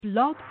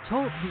Blog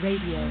Talk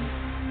Radio.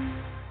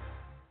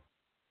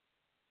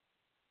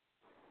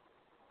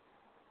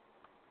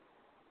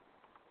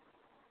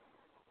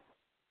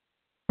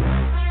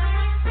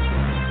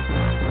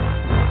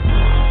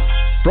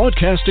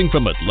 Broadcasting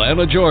from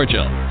Atlanta,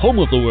 Georgia, home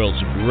of the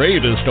world's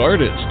greatest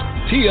artists,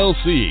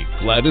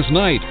 TLC, Gladys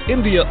Knight,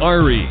 India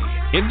Ari,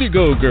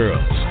 Indigo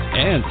Girls,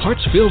 and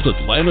Hartsfield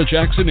Atlanta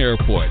Jackson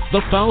Airport,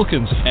 the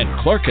Falcons,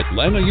 and Clark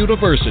Atlanta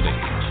University.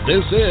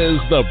 This is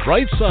The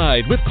Bright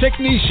Side with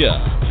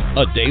Technisha,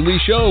 a daily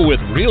show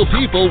with real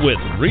people with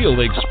real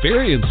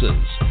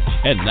experiences.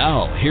 And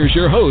now, here's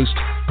your host,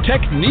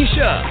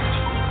 Technisha.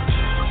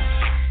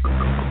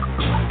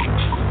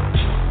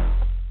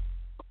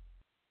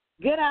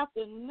 Good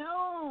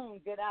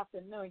afternoon. Good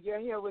afternoon. You're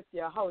here with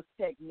your host,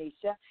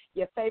 Technisha,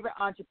 your favorite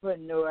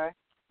entrepreneur.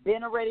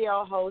 Been a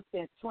radio host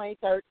since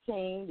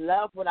 2013.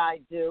 Love what I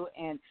do,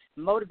 and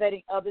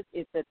motivating others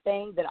is the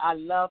thing that I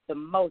love the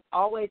most.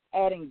 Always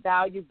adding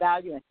value,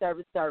 and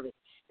service.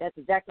 That's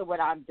exactly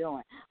what I'm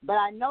doing. But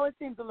I know it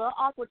seems a little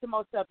awkward to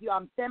most of you.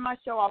 I'm setting my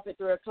show off at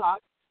 3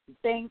 o'clock.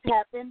 Things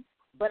happen,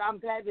 but I'm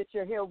glad that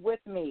you're here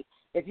with me.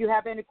 If you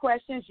have any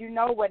questions, you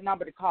know what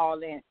number to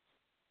call in.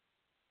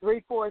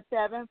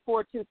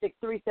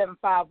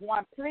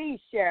 347-426-3751. Please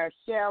share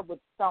with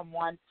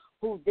someone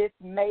who this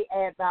may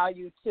add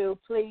value to.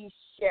 Please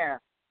share.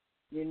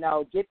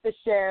 Get the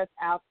shares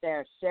out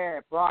there. Share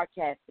it.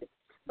 Broadcast it.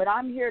 But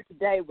I'm here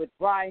today with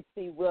Brian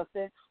C.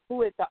 Wilson,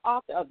 who is the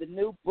author of the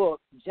new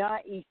book, John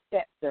E.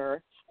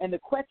 Fetzer and the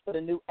Quest for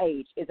the New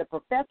Age. Is a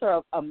professor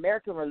of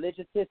American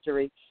religious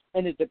history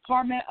in the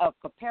Department of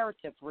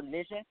Comparative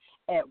Religion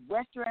at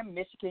Western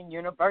Michigan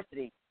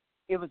University.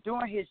 It was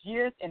during his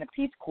years in the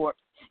Peace Corps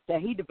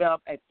that he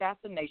developed a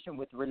fascination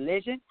with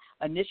religion,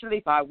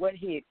 initially by what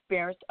he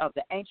experienced of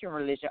the ancient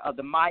religion of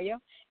the Maya,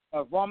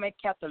 of Roman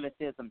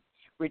Catholicism.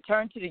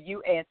 Returned to the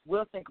U.S.,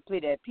 Wilson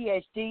completed a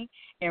Ph.D.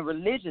 in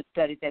religious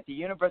studies at the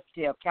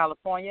University of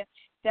California,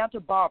 Santa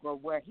Barbara,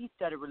 where he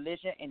studied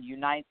religion in the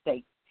United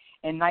States.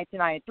 In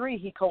 1993,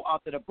 he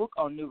co-authored a book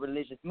on new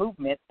religious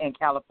movements in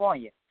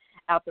California.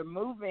 After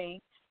moving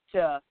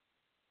to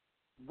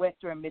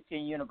Western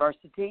Michigan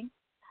University,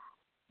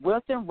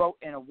 Wilson wrote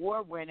an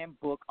award-winning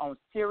book on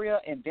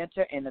serial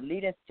inventor and the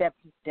leading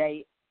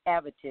Seventh-day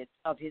Adventist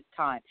of his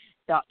time,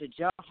 Dr.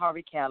 John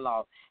Harvey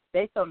Kellogg.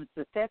 Based on the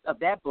success of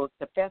that book,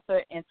 the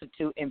Fetzer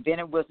Institute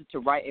invited Wilson to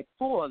write a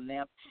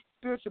full-length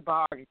spiritual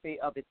biography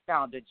of its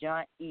founder,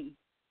 John E.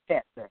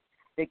 Fetzer.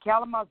 The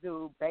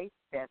Kalamazoo-based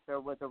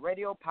Fetzer was a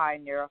radio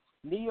pioneer,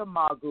 media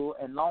mogul,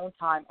 and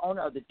longtime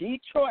owner of the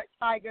Detroit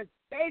Tigers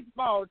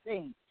baseball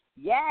team.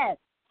 Yes!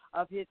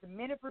 Of his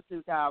many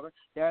pursuits, however,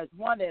 there is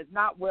one that is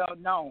not well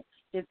known,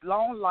 his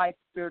long life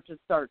spiritual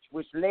search,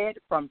 which led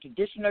from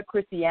traditional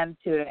Christianity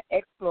to the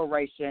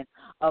exploration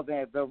of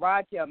a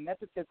variety of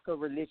metaphysical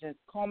religions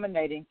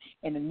culminating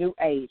in the New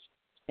Age.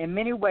 In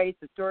many ways,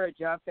 the story of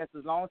John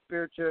Fetzer's long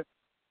spiritual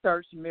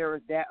search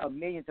mirrors that of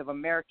millions of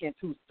Americans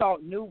who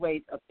sought new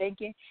ways of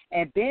thinking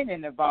and being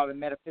involved in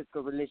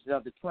metaphysical religions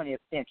of the 20th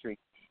century.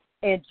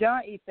 In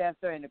John E.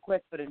 Fetzer and the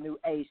Quest for the New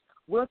Age,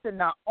 Wilson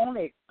not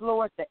only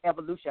explores the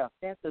evolution of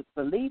Fetzer's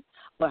beliefs,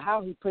 but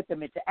how he put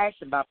them into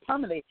action by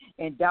permanently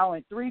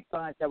endowing 3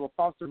 funds that will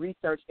foster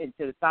research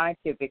into the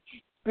scientific,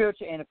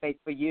 spiritual interface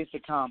for years to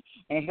come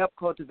and help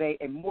cultivate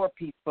a more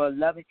peaceful,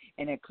 loving,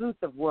 and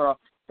inclusive world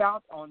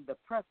found on the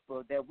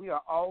principle that we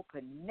are all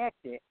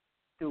connected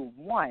through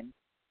one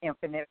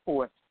infinite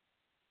force.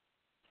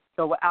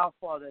 So without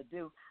further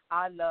ado,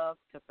 I love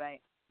to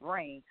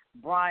bring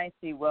Brian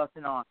C.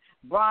 Wilson on.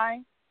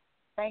 Brian,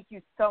 thank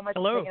you so much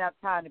for taking up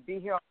time to be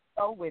here on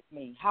the show with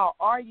me. How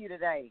are you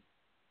today?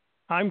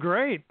 I'm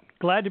great.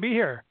 Glad to be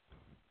here.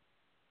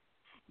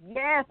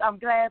 Yes, I'm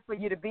glad for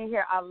you to be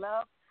here. I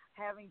love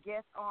having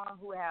guests on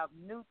who have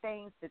new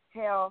things to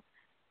tell.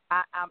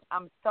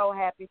 I'm so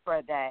happy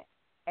for that.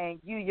 And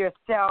you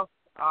yourself,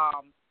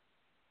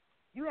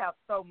 you have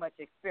so much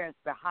experience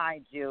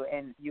behind you,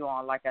 and you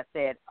on, like I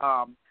said,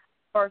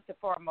 first and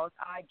foremost,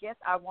 I guess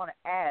I want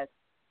to ask,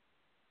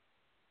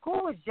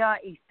 who is John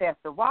E.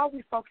 Fetzer? Why are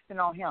we focusing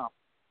on him?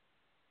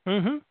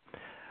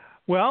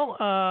 Well,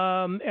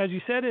 as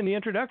you said in the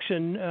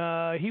introduction,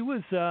 he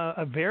was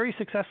a very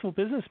successful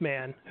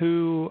businessman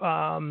who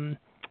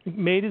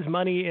made his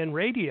money in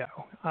radio.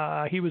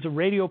 He was a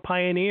radio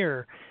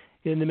pioneer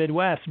in the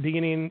Midwest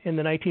beginning in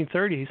the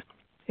 1930s.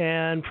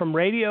 And from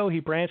radio, he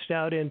branched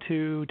out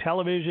into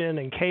television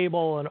and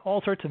cable and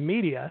all sorts of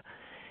media.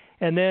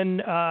 And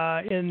then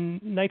in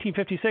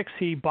 1956,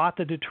 he bought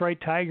the Detroit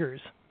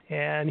Tigers,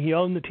 and he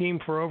owned the team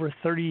for over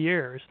 30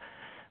 years.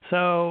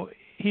 So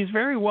he's a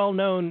very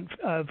well-known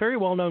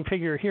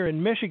figure here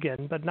in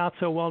Michigan, but not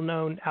so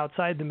well-known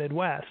outside the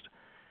Midwest.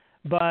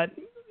 But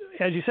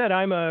as you said,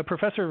 I'm a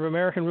professor of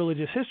American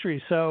religious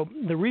history, so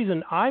the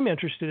reason I'm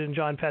interested in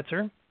John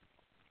Fetzer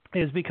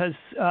is because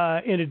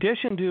in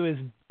addition to his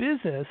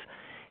business,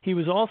 he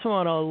was also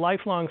on a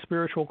lifelong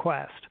spiritual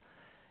quest.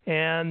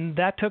 And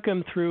that took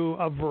him through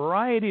a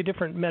variety of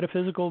different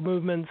metaphysical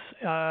movements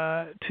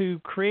to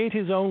create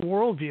his own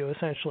worldview,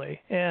 essentially.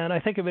 And I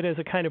think of it as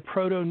a kind of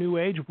proto-New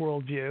Age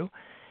worldview.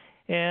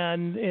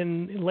 And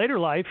in later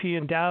life, he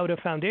endowed a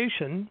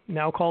foundation,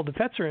 now called the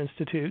Fetzer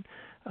Institute,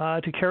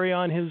 to carry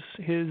on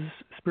his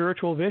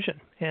spiritual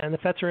vision. And the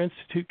Fetzer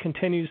Institute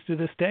continues to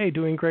this day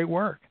doing great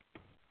work.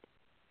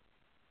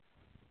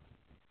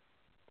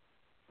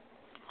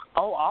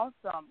 Oh,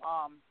 awesome.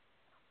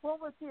 What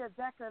was he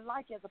exactly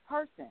like as a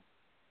person?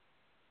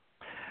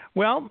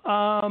 Well,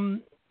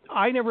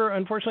 I never,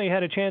 unfortunately,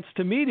 had a chance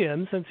to meet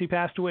him since he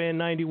passed away in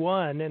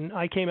 91, and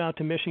I came out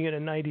to Michigan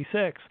in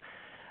 96.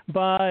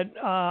 But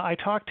I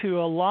talked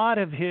to a lot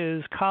of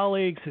his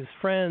colleagues, his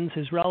friends,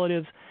 his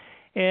relatives,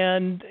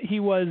 and he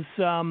was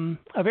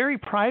a very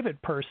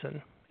private person.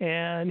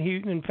 And he,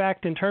 in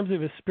fact, in terms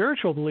of his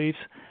spiritual beliefs,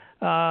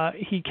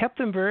 he kept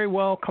them very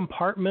well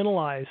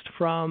compartmentalized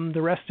from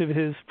the rest of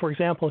his, for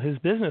example, his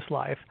business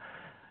life.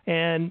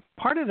 And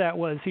part of that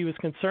was he was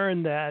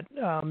concerned that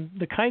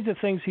the kinds of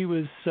things he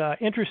was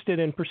interested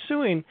in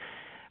pursuing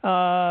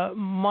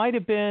might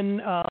have been,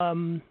 a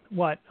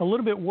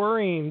little bit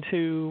worrying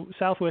to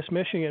Southwest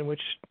Michigan, which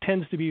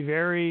tends to be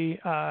very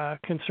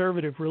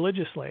conservative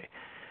religiously.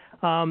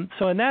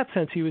 So in that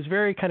sense, he was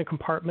very kind of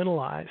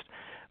compartmentalized.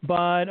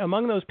 But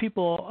among those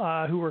people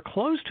who were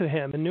close to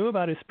him and knew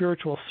about his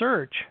spiritual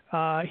search,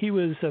 he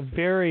was a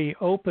very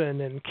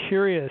open and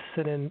curious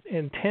and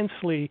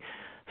intensely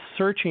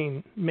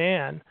searching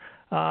man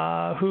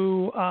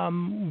who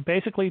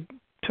basically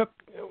took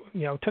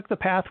the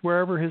path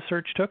wherever his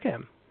search took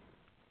him.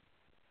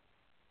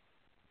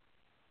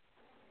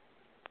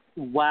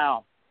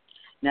 Wow.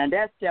 Now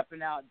that's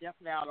definitely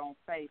out on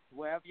faith.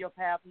 Wherever your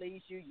path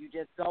leads you, you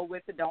just go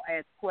with it. Don't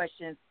ask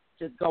questions.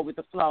 Just go with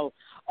the flow.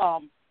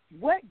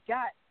 What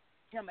got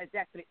him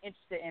exactly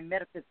interested in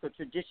metaphysical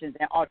traditions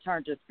and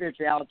alternative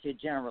spirituality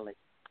generally?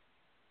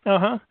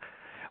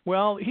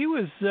 Well, he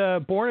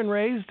was born and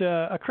raised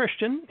a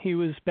Christian. He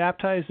was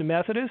baptized a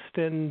Methodist,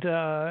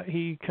 and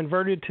he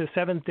converted to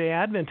Seventh-day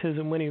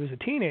Adventism when he was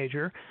a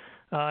teenager.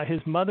 His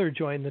mother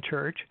joined the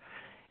church,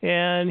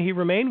 and he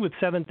remained with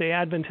Seventh-day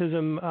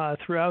Adventism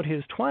throughout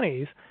his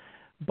 20s.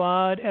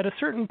 But at a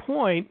certain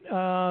point,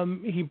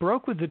 he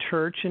broke with the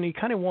church, and he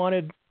kind of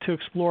wanted to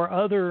explore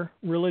other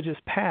religious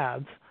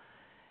paths.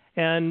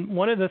 And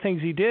one of the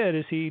things he did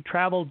is he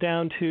traveled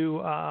down to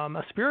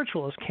a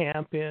spiritualist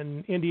camp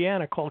in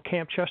Indiana called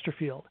Camp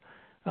Chesterfield,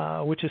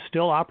 which is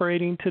still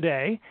operating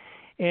today.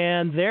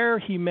 And there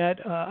he met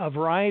a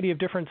variety of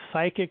different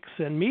psychics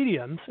and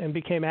mediums and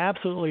became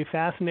absolutely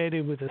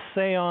fascinated with the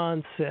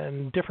seance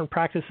and different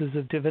practices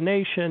of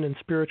divination and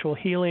spiritual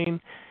healing.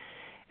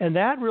 And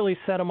that really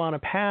set him on a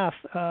path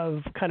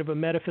of kind of a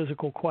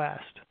metaphysical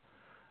quest.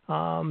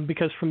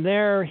 Because from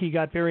there he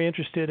got very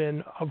interested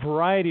in a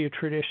variety of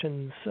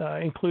traditions,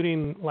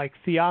 including like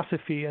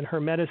Theosophy and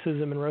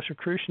Hermeticism and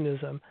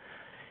Rosicrucianism.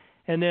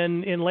 And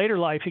then in later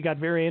life he got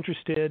very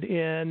interested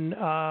in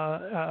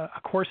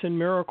A Course in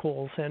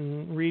Miracles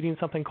and reading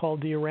something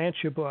called the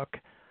Urantia book.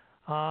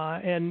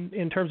 And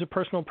in terms of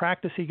personal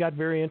practice, he got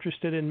very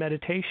interested in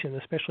meditation,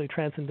 especially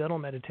transcendental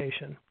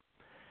meditation.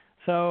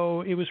 So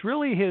it was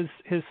really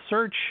his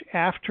search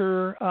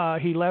after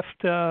he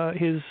left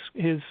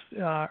his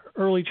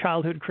early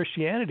childhood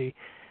Christianity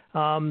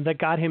that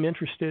got him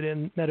interested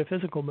in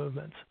metaphysical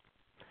movements.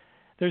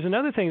 There's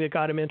another thing that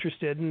got him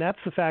interested, and that's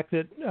the fact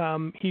that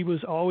he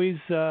was always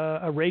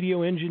a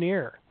radio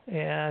engineer,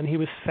 and he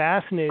was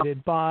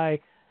fascinated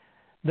by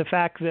the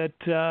fact that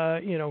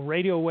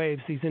radio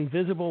waves, these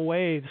invisible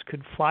waves,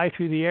 could fly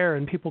through the air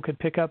and people could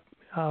pick up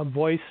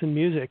voice and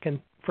music,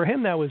 and for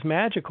him that was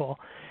magical.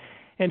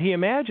 And he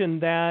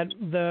imagined that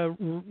the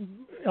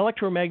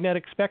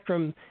electromagnetic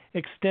spectrum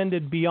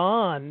extended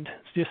beyond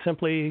just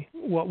simply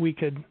what we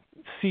could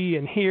see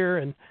and hear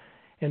and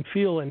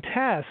feel and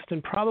test,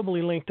 and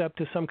probably linked up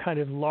to some kind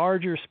of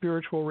larger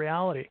spiritual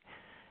reality.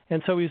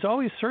 And so he's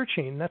always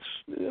searching. That's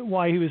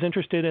why he was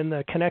interested in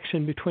the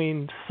connection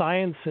between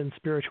science and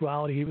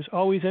spirituality. He was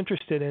always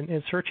interested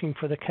in searching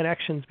for the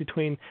connections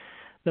between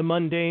the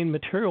mundane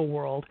material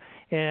world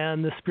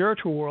and the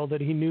spiritual world that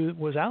he knew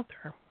was out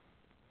there.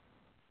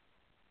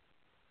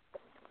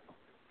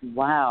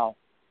 Wow.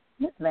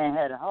 This man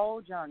had a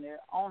whole journey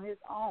on his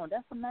own.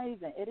 That's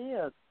amazing. It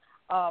is.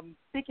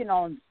 Speaking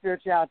on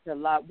spirituality a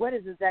lot, what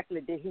exactly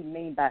did he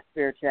mean by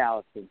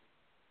spirituality?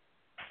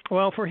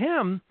 Well, for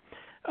him,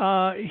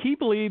 he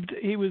believed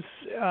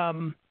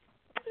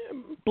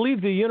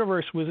believed the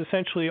universe was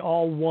essentially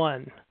all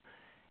one,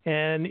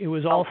 and it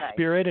was all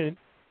spirit, and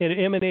it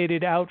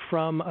emanated out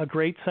from a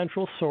great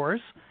central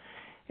source.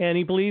 And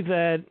he believed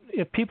that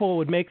if people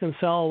would make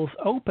themselves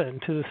open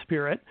to the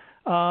spirit,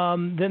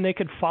 then they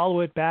could follow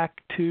it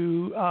back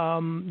to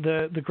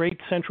the great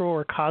central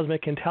or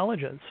cosmic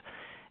intelligence.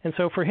 And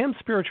so for him,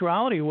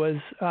 spirituality was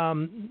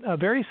a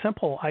very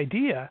simple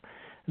idea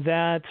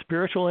that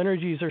spiritual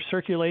energies are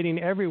circulating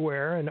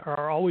everywhere and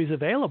are always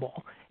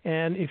available.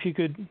 And if you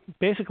could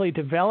basically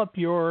develop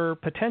your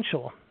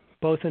potential,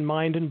 both in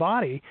mind and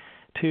body,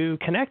 to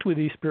connect with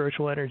these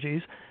spiritual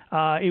energies,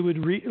 it would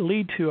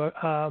lead to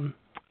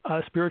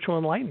a spiritual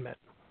enlightenment.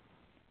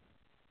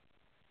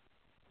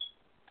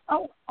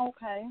 Oh,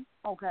 okay.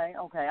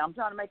 I'm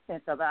trying to make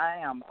sense of it. I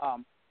am.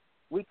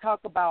 We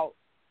talk about,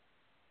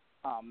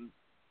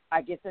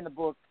 I guess in the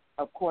book,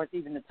 of course,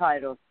 even the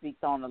title speaks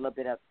on a little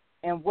bit of,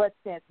 in what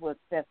sense was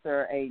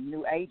Fetzer a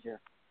New Ager?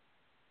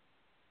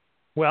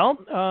 Well,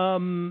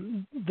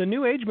 the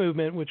New Age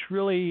movement, which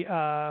really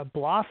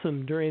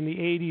blossomed during the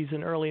 80s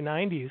and early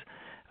 90s,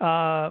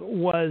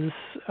 was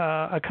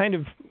a kind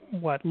of,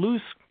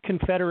 loose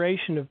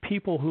confederation of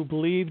people who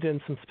believed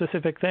in some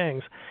specific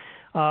things.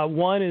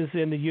 One is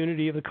in the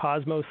unity of the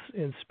cosmos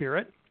in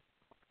spirit,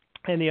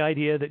 and the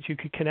idea that you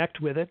could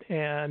connect with it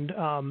and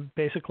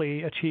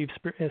basically achieve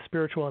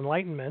spiritual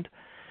enlightenment.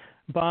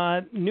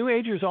 But New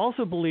Agers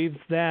also believed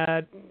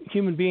that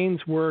human beings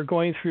were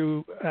going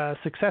through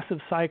successive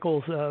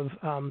cycles of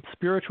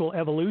spiritual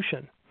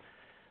evolution.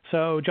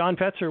 So John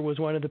Fetzer was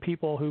one of the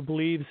people who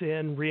believes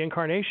in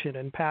reincarnation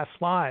and past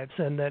lives,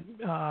 and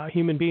that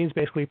human beings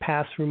basically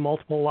pass through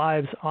multiple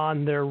lives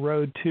on their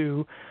road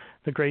to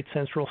the great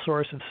central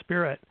source of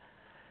spirit.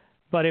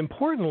 But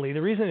importantly,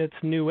 the reason it's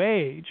New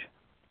Age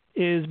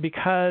is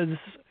because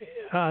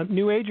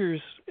New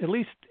Agers, at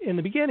least in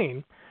the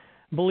beginning,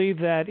 believe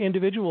that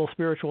individual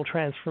spiritual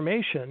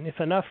transformation, if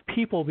enough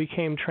people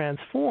became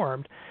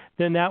transformed,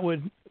 then that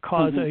would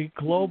cause a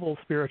global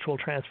spiritual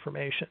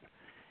transformation.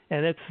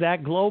 And it's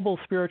that global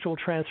spiritual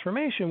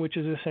transformation which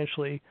is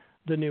essentially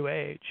the New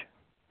Age.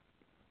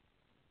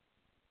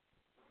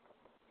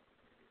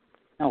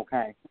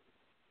 Okay.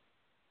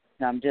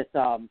 Now I'm just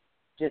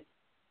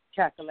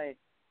calculating,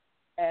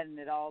 adding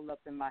it all up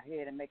in my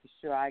head and making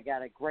sure I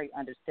got a great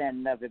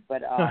understanding of it.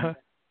 But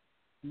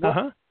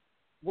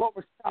what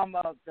were some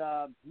of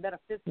the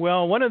metaphysical?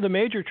 Well, one of the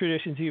major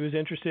traditions he was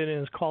interested in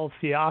is called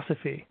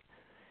Theosophy.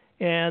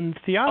 And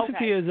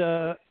Theosophy is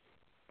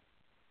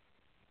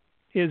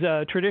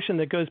a tradition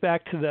that goes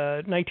back to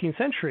the 19th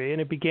century,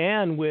 and it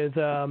began with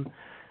a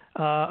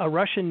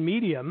Russian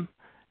medium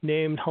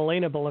named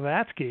Helena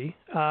Blavatsky,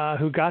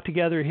 who got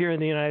together here in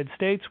the United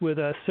States with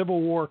a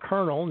Civil War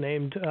colonel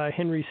named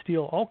Henry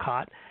Steele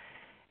Olcott,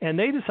 and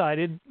they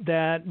decided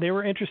that they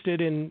were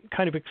interested in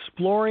kind of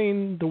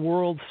exploring the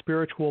world's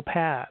spiritual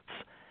paths.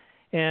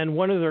 And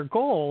one of their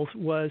goals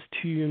was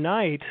to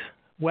unite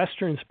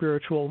Western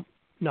spiritual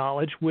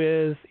knowledge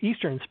with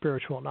Eastern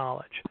spiritual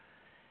knowledge.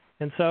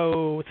 And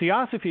so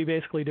Theosophy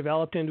basically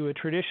developed into a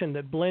tradition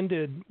that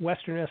blended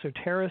Western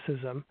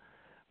esotericism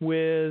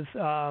with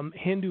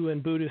Hindu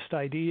and Buddhist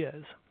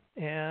ideas.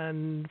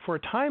 And for a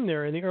time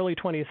there in the early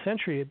 20th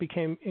century, it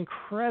became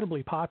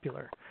incredibly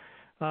popular,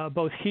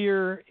 both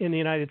here in the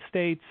United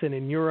States and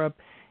in Europe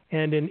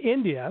and in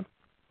India.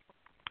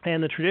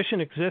 And the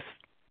tradition exists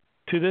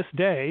to this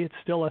day. It's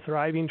still a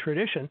thriving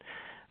tradition.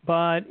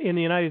 But in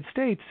the United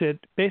States, it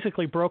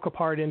basically broke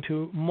apart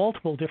into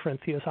multiple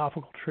different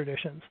theosophical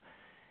traditions.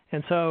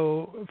 And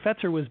so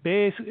Fetzer was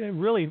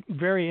really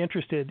very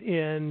interested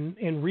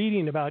in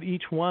reading about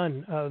each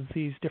one of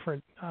these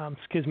different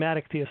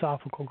schismatic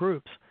theosophical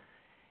groups.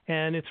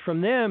 And it's from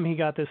them he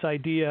got this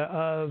idea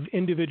of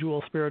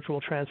individual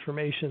spiritual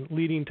transformation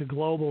leading to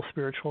global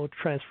spiritual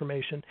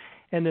transformation,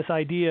 and this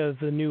idea of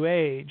the New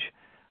Age,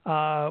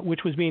 which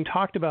was being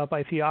talked about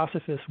by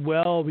theosophists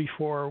well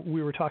before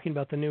we were talking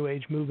about the New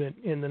Age movement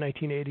in the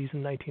 1980s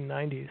and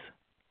 1990s.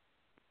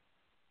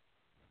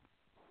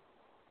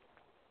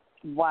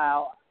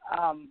 Wow.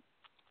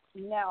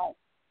 Now,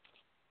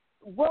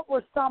 what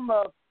were some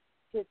of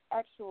his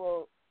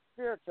actual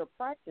spiritual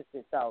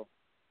practices, though?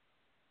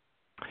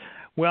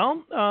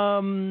 Well,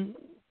 some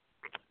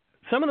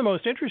of the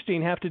most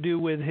interesting have to do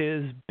with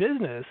his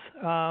business.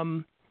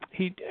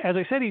 As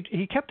I said,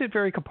 he kept it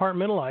very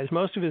compartmentalized.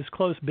 Most of his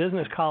close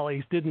business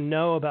colleagues didn't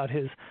know about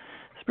his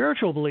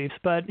spiritual beliefs,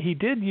 but he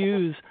did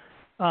use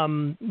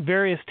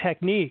various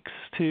techniques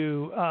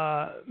to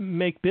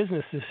make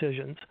business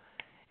decisions.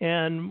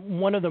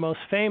 And one of the most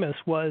famous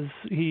was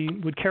he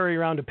would carry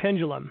around a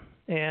pendulum,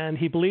 and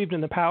he believed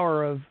in the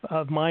power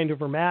of mind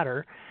over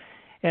matter,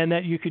 and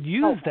that you could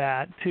use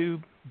that to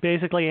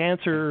basically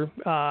answer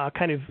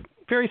kind of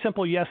very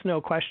simple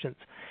yes-no questions.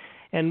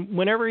 And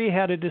whenever he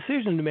had a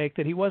decision to make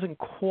that he wasn't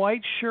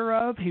quite sure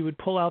of, he would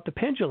pull out the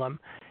pendulum,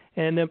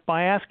 and that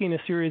by asking a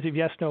series of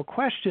yes-no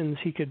questions,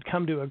 he could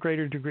come to a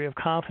greater degree of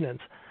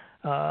confidence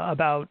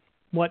about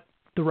what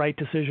the right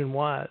decision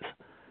was.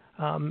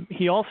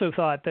 He also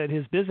thought that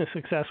his business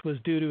success was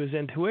due to his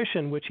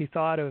intuition, which he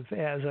thought of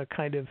as a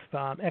kind of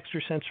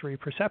extrasensory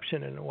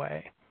perception in a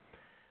way.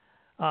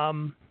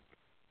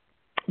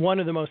 One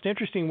of the most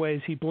interesting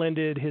ways he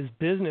blended his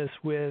business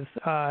with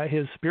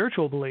his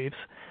spiritual beliefs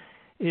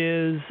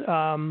is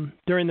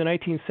during the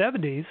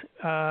 1970s,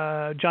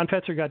 John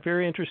Fetzer got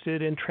very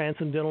interested in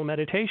transcendental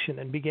meditation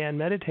and began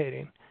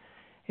meditating.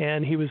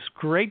 And he was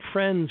great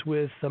friends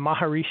with the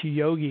Maharishi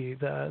Yogi,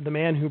 the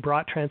man who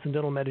brought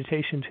transcendental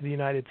meditation to the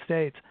United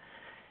States.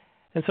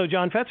 And so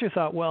John Fetzer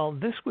thought, well,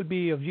 this would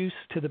be of use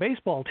to the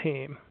baseball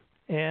team.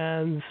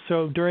 And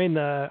so during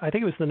I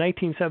think it was the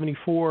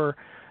 1974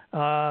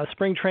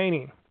 spring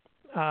training.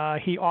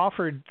 He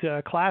offered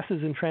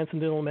classes in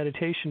transcendental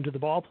meditation to the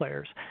ball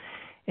players.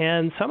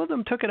 And some of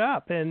them took it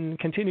up and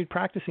continued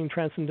practicing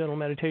transcendental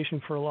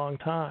meditation for a long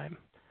time.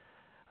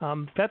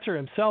 Fetzer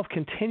himself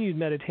continued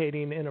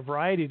meditating in a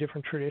variety of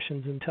different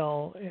traditions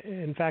until,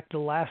 in fact, the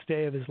last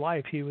day of his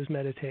life, he was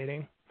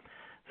meditating.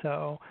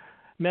 So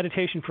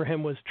meditation for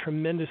him was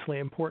tremendously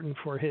important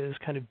for his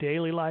kind of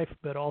daily life,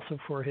 but also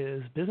for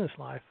his business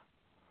life.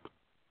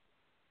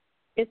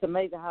 It's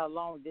amazing how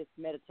long this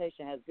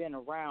meditation has been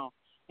around,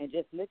 and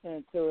just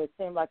listening to it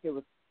seemed like it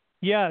was.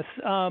 Yes,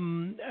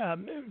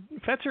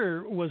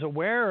 Fetzer was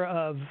aware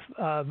of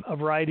a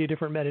variety of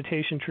different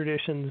meditation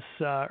traditions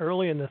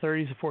early in the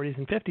 30s, 40s,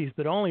 and 50s,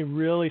 but only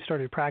really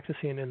started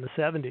practicing in the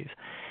 70s.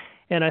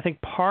 And I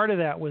think part of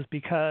that was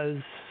because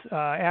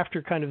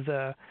after kind of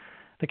the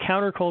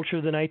counterculture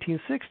of the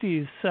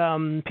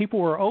 1960s, people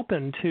were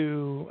open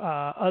to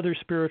other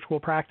spiritual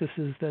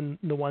practices than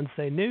the ones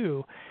they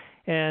knew.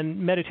 And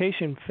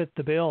meditation fit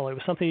the bill. It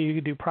was something you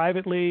could do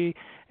privately.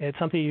 It's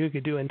something you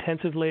could do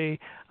intensively.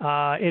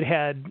 It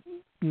had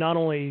not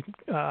only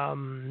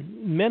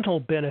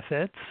mental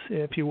benefits,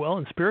 if you will,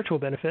 and spiritual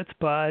benefits,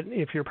 but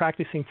if you're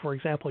practicing, for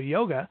example,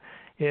 yoga,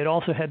 it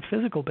also had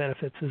physical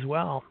benefits as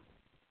well.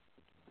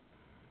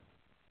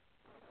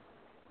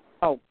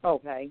 Oh,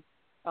 okay.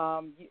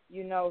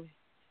 You know,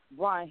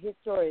 Brian, his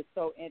story is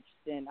so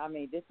interesting. I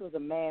mean, this was a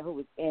man who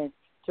was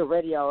into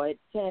radio. At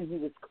 10, he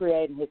was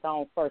creating his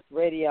own first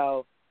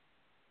radio.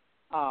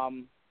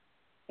 And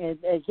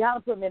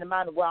y'all put me in the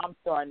mind of where I'm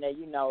starting at,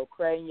 you know,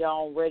 creating your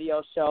own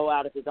radio show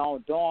out of his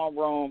own dorm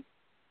room.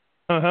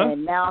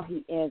 And now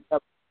he ends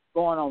up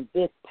going on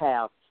this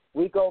path.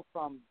 We go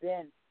from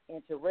being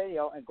into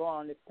radio and going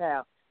on this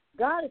path.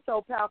 God is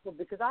so powerful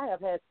because I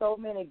have had so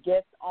many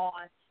guests on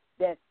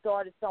that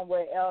started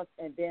somewhere else,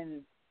 and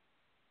then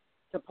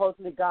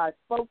supposedly God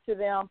spoke to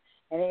them,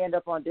 and they end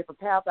up on different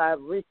paths. I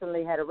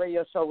recently had a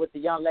radio show with a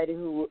young lady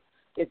who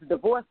is a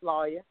divorce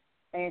lawyer,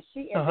 and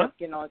she ended up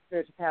getting on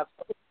spiritual paths.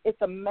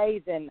 It's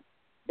amazing.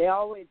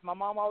 My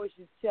mom always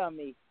used to tell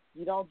me,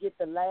 you don't get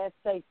the last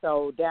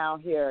say-so down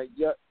here.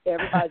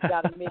 Everybody's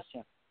got a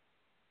mission.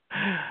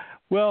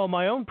 Well,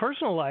 my own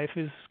personal life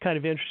is kind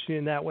of interesting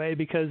in that way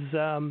because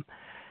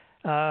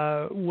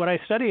what I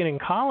studied in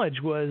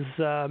college was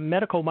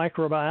medical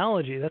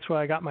microbiology. That's what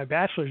I got my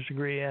bachelor's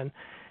degree in.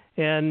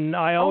 And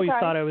I always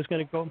thought I was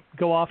going to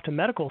go off to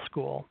medical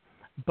school.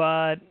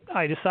 But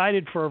I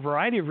decided for a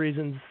variety of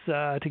reasons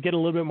to get a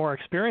little bit more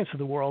experience with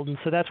the world, and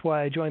so that's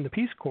why I joined the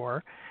Peace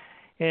Corps.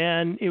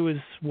 And it was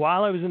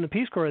while I was in the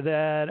Peace Corps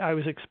that I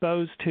was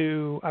exposed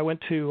to, I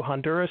went to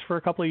Honduras for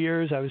a couple of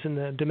years. I was in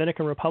the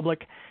Dominican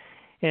Republic.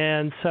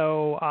 And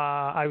so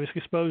I was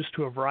exposed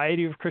to a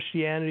variety of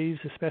Christianities,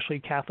 especially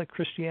Catholic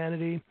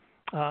Christianity.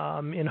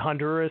 In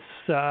Honduras,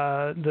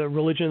 the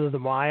religion of the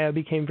Maya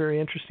became very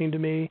interesting to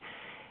me.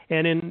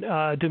 And in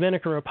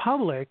Dominican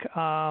Republic,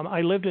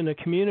 I lived in a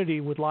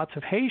community with lots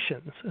of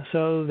Haitians.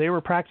 So they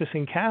were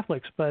practicing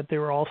Catholics, but they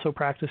were also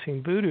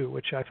practicing voodoo,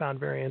 which I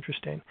found very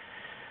interesting.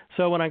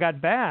 So when I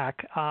got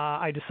back,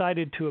 I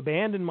decided to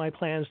abandon my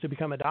plans to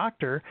become a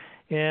doctor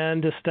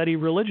and to study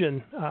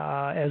religion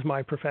as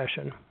my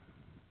profession.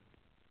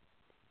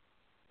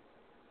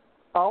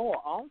 Oh,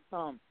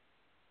 awesome.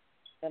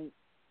 And,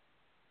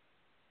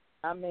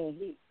 I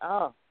mean,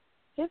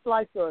 his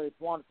life story is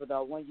wonderful,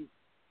 though, when you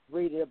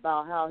read it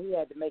about how he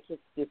had to make his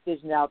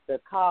decision after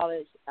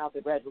college,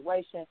 after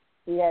graduation.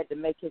 He had to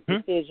make his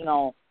decision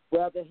on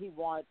whether he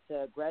wanted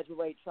to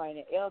graduate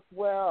training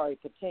elsewhere or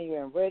continue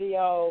in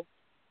radio.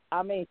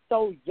 I mean,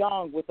 so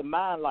young with a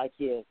mind like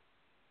his.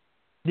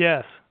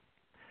 Yes.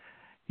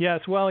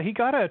 Yes, well, he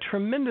got a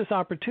tremendous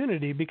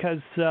opportunity because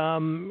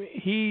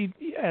he,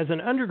 as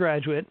an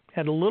undergraduate,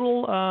 at a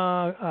little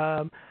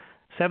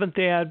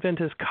Seventh-day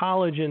Adventist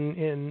college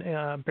in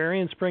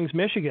Berrien Springs,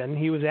 Michigan,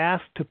 he was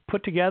asked to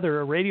put together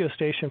a radio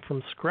station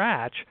from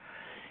scratch.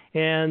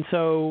 And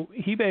so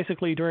he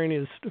basically, during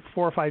his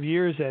 4 or 5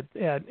 years at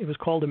it was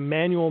called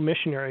Emmanuel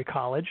Missionary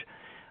College,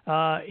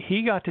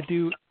 he got to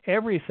do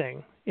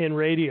everything in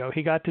radio.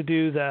 He got to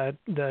do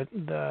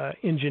the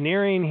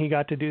engineering. He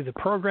got to do the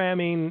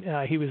programming.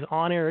 He was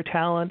on-air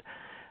talent.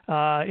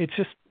 It's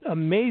just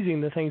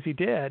amazing the things he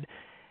did.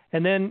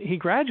 And then he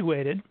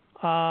graduated,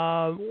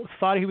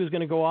 thought he was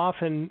going to go off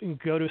and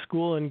go to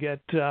school and get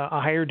a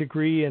higher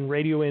degree in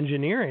radio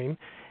engineering.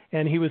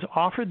 And he was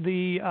offered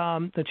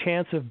the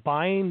chance of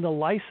buying the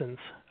license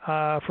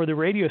for the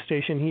radio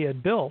station he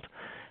had built.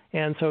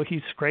 And so he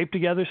scraped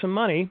together some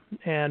money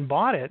and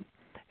bought it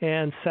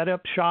and set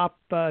up shop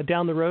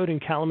down the road in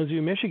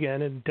Kalamazoo,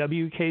 Michigan at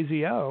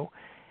WKZO.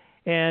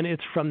 And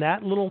it's from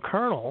that little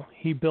kernel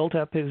he built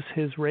up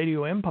his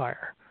radio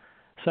empire.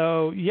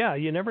 So, yeah,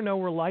 you never know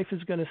where life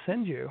is going to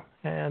send you.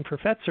 And for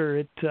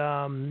Fetzer,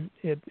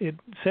 it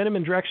sent him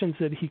in directions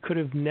that he could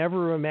have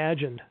never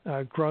imagined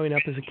growing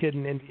up as a kid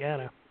in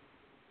Indiana.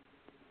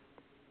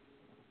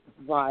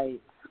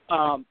 Right.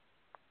 I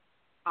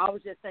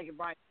was just thinking,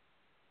 Brian,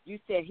 you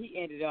said he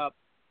ended up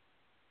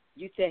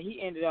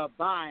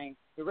buying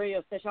the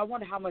radio station. I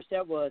wonder how much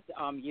that was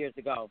years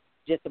ago,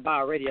 just to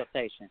buy a radio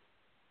station.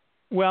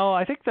 Well,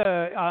 I think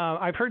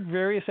I've heard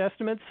various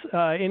estimates,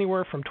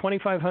 anywhere from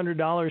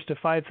 $2,500 to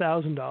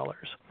 $5,000.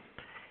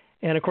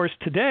 And of course,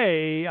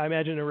 today, I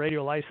imagine a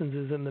radio license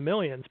is in the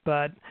millions.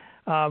 But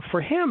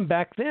for him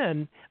back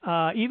then,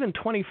 even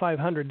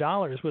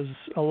 $2,500 was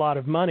a lot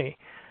of money.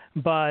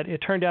 But it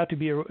turned out to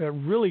be a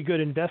really good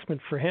investment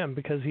for him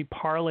because he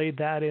parlayed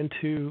that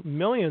into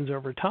millions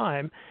over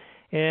time.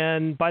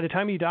 And by the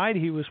time he died,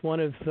 he was one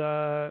of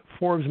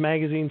Forbes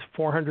magazine's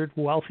 400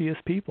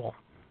 wealthiest people.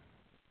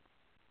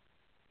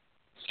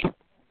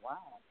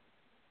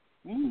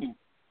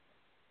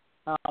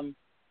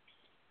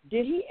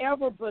 Did he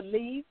ever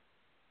believe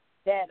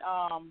that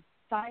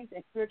science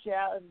and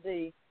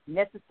spirituality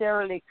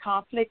necessarily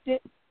conflicted?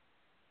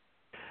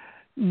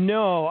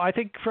 No, I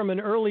think from an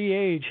early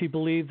age he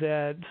believed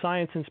that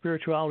science and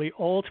spirituality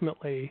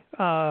ultimately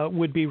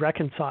would be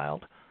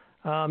reconciled.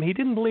 He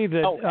didn't believe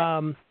that.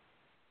 Okay.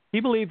 He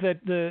believed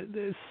that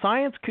the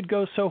science could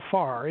go so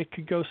far. It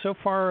could go so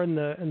far in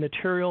the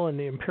material and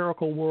the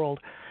empirical world.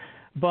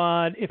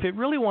 But if it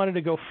really wanted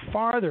to go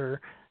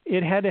farther,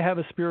 it had to have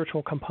a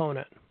spiritual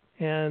component.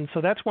 And so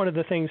that's one of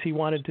the things he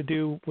wanted to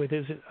do with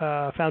his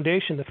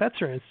foundation, the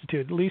Fetzer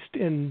Institute, at least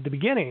in the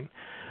beginning,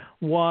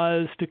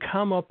 was to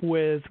come up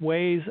with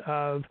ways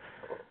of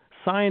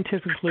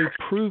scientifically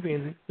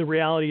proving the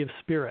reality of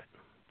spirit.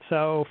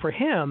 So for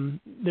him,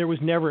 there was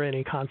never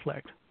any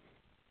conflict.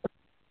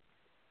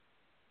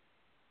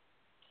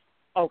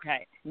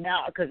 Okay.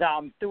 Now, because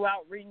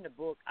throughout reading the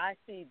book, I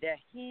see that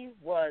he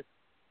was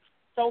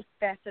so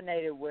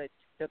fascinated with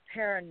the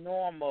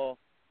paranormal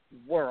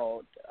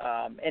world,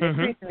 and it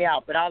creeps me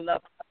out. But I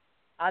love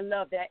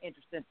that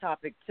interesting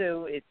topic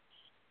too. It's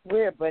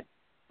weird, but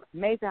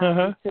amazing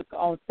how he took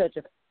on such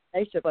a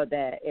fascination for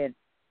that, and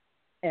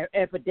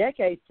for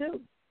decades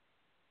too.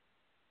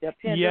 The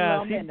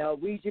pendulum and the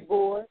Ouija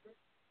board.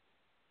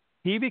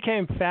 He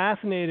became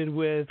fascinated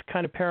with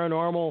kind of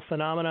paranormal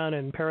phenomenon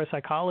and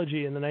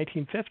parapsychology in the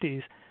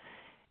 1950s.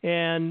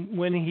 And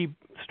when he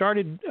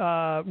started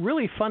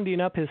really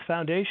funding up his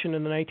foundation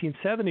in the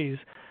 1970s,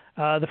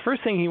 the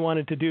first thing he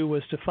wanted to do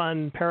was to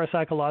fund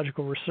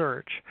parapsychological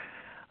research,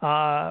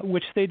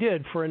 which they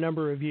did for a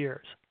number of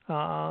years.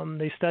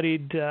 They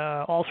studied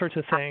all sorts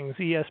of things,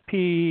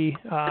 ESP,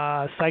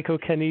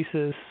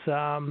 psychokinesis,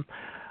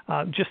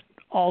 just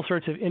all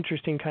sorts of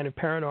interesting kind of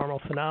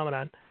paranormal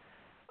phenomenon.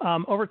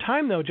 Over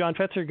time, though, John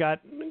Fetzer got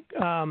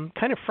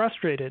kind of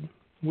frustrated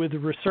with the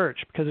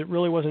research because it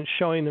really wasn't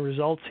showing the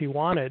results he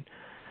wanted.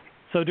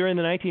 So during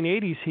the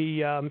 1980s,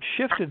 he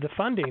shifted the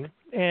funding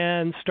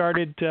and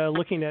started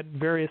looking at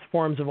various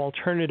forms of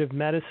alternative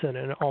medicine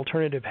and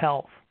alternative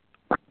health.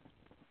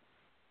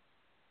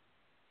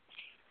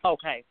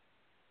 Okay.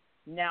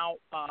 Now,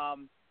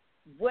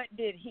 what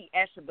did he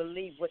actually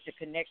believe was the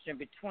connection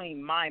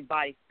between mind,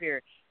 body,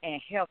 spirit, and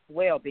health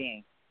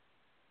well-being?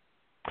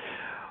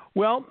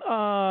 Well,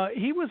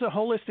 he was a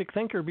holistic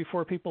thinker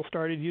before people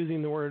started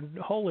using the word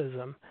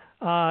holism.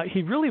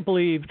 He really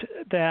believed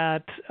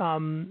that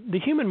the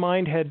human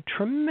mind had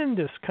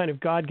tremendous kind of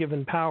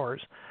God-given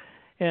powers,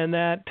 and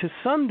that to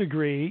some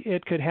degree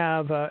it could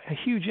have a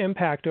huge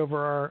impact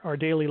over our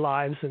daily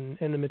lives and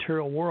the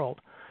material world.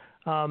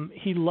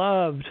 He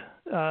loved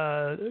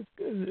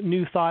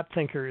new thought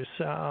thinkers,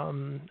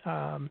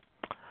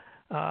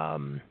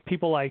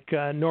 people like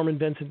Norman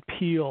Vincent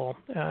Peale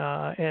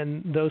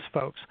and those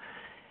folks.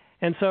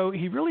 And so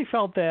he really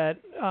felt that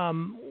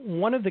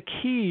one of the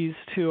keys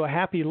to a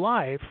happy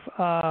life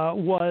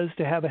was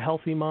to have a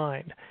healthy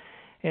mind.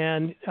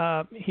 And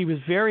he was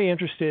very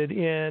interested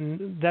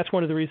in, that's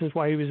one of the reasons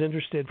why he was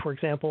interested, for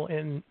example,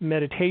 in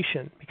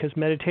meditation, because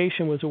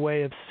meditation was a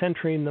way of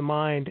centering the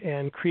mind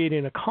and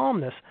creating a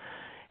calmness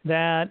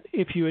that,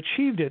 if you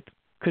achieved it,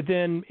 could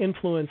then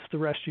influence the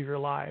rest of your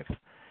life.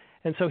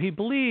 And so he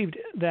believed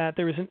that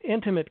there was an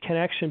intimate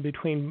connection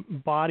between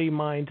body,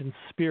 mind, and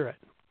spirit,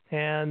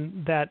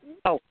 and that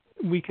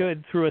we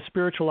could, through a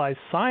spiritualized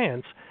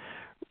science,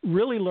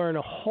 really learn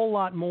a whole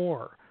lot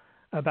more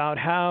about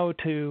how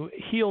to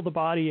heal the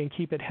body and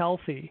keep it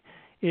healthy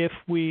if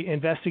we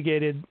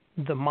investigated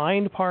the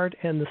mind part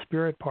and the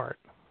spirit part.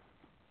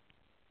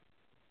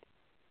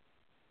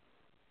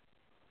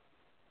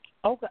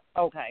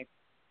 Okay.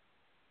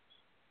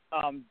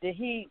 Did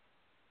he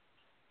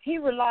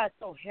relied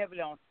so heavily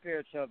on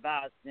spiritual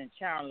advice and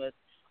channelers?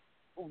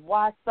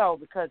 Why so?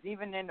 Because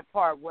even in the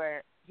part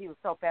where he was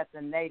so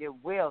fascinated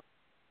with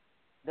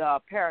the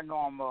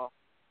paranormal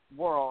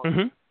world,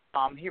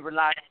 he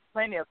relied on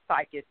plenty of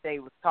psychics they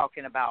was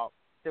talking about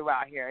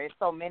throughout here. There's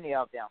so many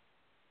of them.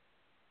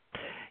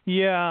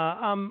 Yeah,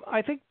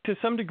 I think to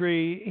some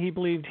degree he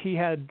believed he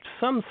had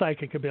some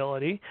psychic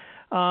ability,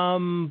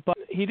 but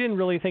he didn't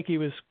really think he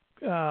was,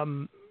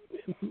 I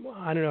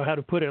don't know how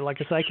to put it, like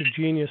a psychic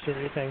genius or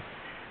anything.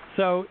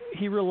 So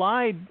he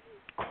relied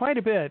quite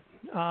a bit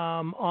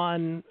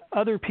on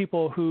other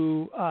people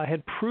who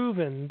had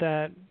proven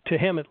that, to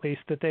him at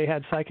least, that they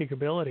had psychic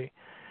ability.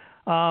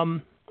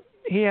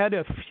 he had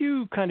a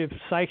few kind of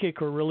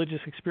psychic or religious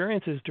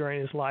experiences during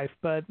his life,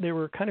 but they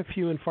were kind of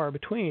few and far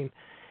between.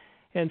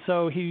 And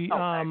so he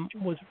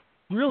was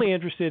really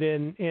interested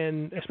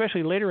in,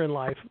 especially later in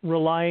life,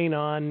 relying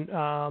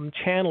on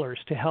channelers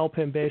to help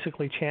him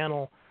basically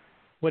channel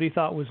what he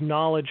thought was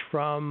knowledge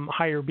from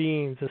higher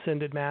beings,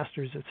 ascended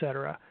masters,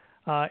 etc.,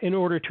 in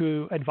order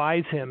to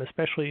advise him,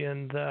 especially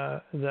in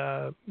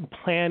the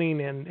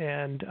planning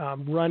and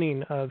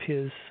running of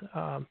his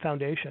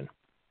foundation.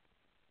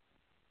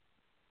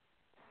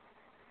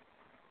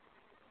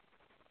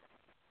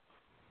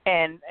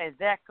 And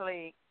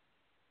exactly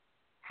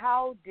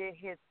how did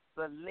his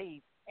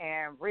belief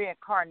in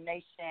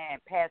reincarnation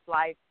and past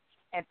life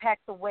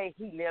impact the way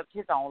he lived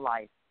his own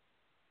life?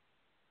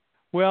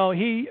 Well,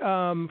 he,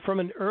 from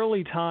an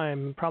early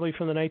time, probably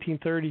from the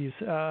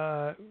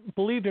 1930s,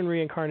 believed in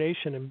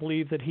reincarnation and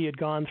believed that he had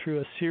gone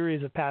through a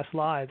series of past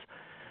lives.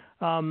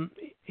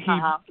 He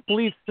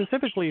believed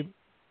specifically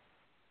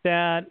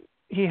that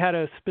he had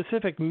a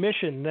specific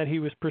mission that he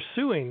was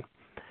pursuing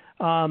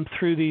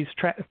through these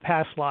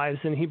past lives,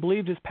 and he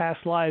believed his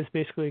past lives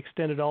basically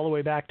extended all the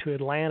way back to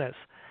Atlantis.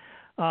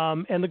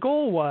 And the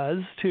goal was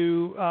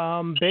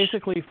to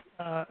basically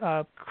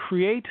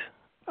create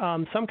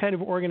some kind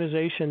of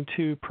organization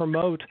to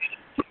promote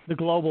the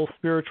global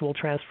spiritual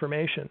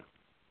transformation.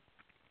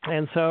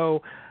 And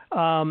so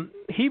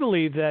he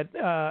believed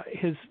that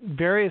his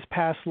various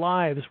past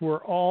lives were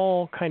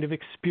all kind of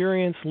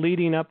experience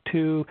leading up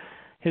to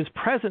his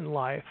present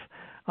life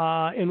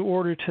in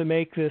order to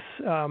make this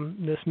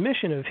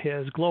mission of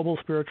his, global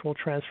spiritual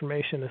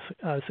transformation,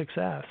 a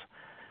success.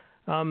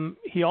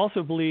 He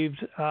also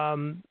believed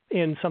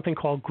in something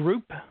called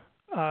group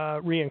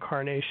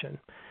reincarnation.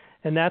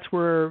 And that's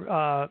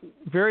where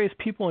various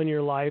people in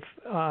your life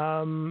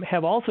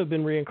have also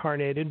been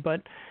reincarnated,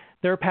 but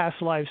their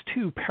past lives,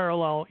 too,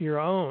 parallel your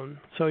own.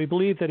 So he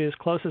believed that his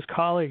closest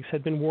colleagues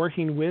had been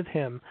working with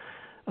him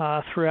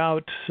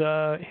throughout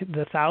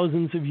the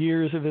thousands of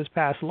years of his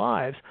past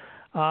lives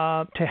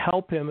to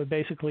help him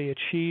basically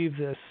achieve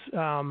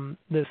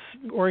this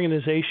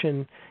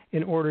organization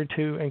in order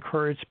to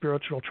encourage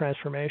spiritual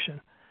transformation.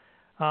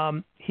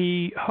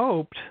 He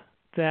hoped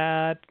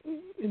that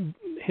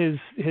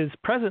his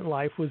present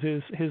life was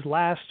his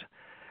last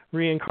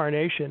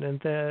reincarnation,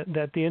 and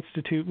that the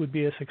Institute would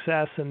be a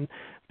success, and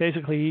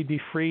basically he'd be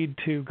freed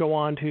to go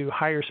on to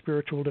higher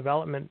spiritual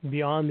development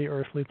beyond the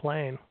earthly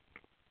plane.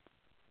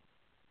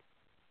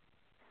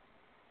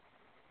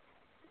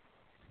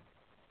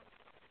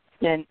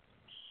 And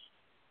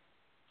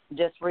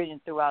just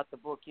reading throughout the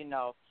book, you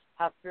know,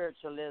 how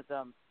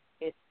spiritualism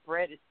is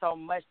spread so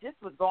much. This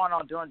was going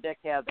on during the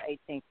decade of the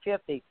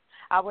 1850s.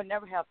 I would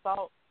never have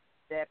thought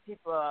that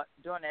people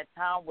during that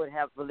time would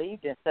have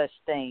believed in such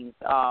things.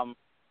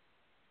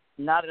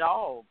 Not at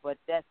all. But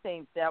that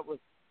seems that was,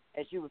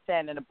 as you were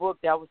saying in the book,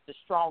 that was the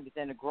strongest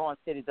in the growing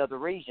cities of the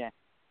region.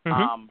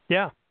 Mm-hmm.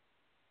 Yeah.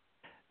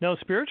 No,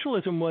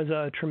 spiritualism was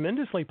a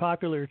tremendously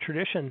popular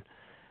tradition.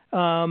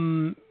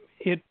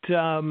 It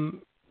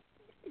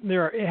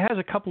has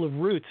a couple of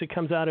roots. It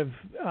comes out of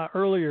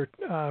earlier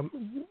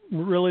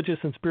religious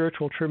and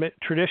spiritual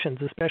traditions,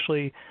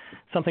 especially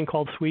something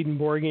called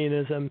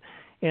Swedenborgianism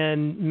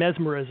and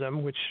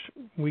mesmerism, which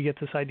we get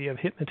this idea of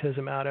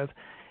hypnotism out of.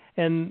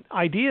 And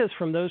ideas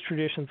from those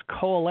traditions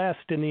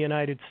coalesced in the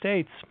United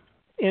States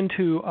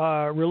into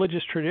a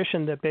religious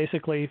tradition that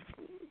basically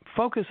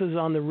focuses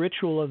on the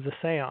ritual of the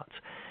seance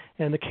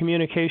and the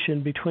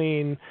communication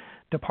between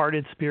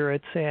departed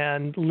spirits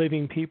and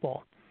living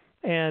people.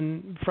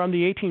 And from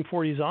the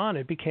 1840s on,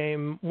 it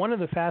became one of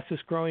the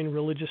fastest growing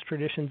religious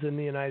traditions in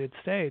the United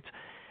States.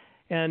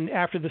 And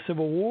after the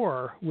Civil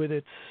War, with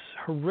its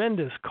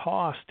horrendous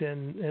cost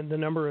and the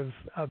number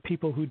of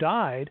people who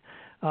died,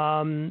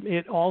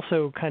 it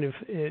also kind of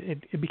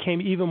it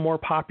became even more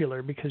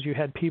popular because you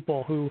had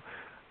people who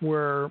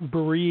were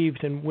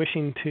bereaved and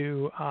wishing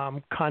to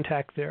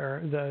contact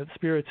the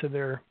spirits of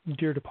their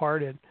dear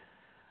departed.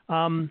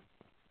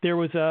 There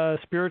was a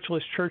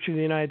spiritualist church in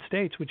the United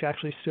States, which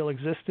actually still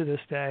exists to this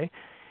day.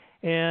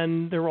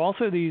 And there were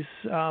also these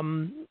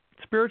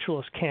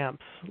spiritualist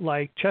camps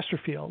like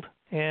Chesterfield,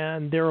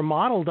 and they were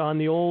modeled on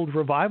the old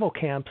revival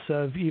camps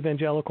of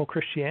evangelical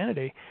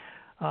Christianity.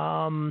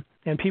 And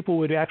people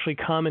would actually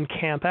come and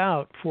camp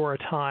out for a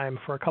time,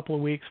 for a couple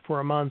of weeks, for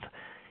a month.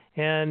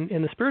 And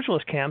in the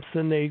spiritualist camps,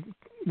 then they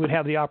would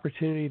have the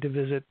opportunity to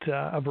visit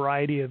a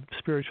variety of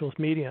spiritualist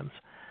mediums.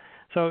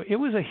 So it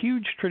was a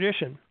huge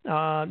tradition,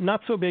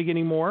 not so big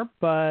anymore,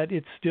 but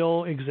it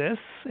still exists,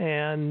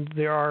 and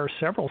there are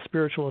several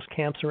spiritualist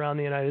camps around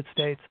the United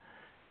States,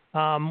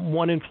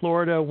 one in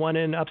Florida, one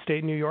in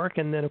upstate New York,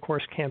 and then, of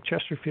course, Camp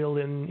Chesterfield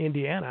in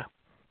Indiana.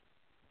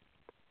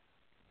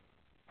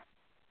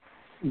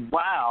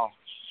 Wow.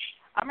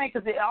 I mean,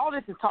 because all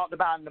this is talked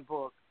about in the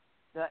book.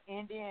 The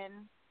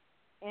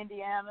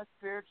Indiana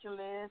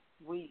spiritualists,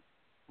 we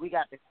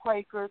got the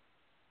Quakers,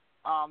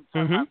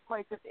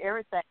 Quakers,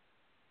 everything.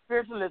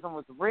 Spiritualism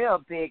was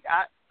real big.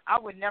 I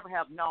would never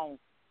have known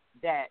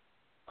that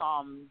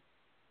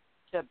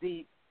to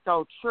be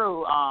so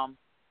true.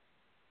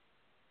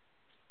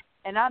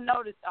 And I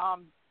noticed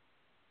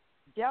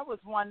there was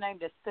one name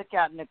that stuck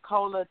out,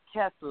 Nikola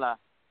Tesla.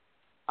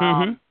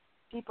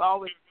 People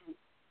always,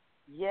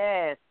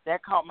 yes,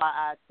 that caught my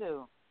eye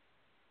too.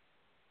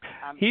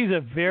 He's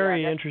a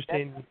very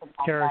interesting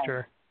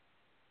character.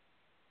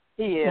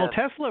 He is. Well,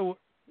 Tesla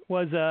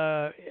was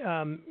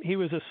he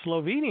was a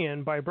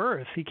Slovenian by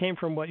birth. He came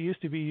from what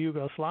used to be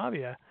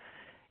Yugoslavia,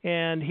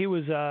 and he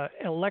was an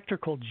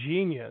electrical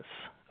genius.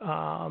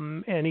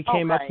 And he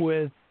came up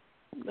with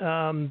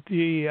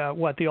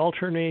the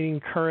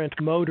alternating current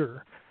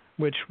motor,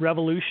 which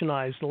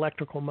revolutionized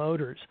electrical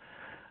motors.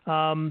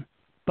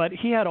 But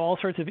he had all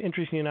sorts of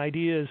interesting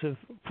ideas of,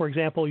 for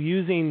example,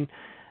 using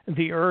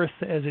the Earth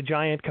as a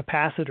giant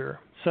capacitor,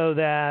 so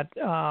that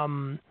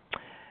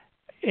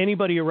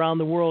anybody around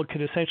the world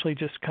could essentially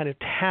just kind of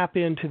tap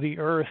into the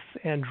Earth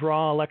and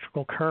draw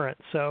electrical current,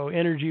 so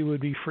energy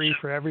would be free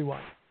for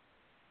everyone.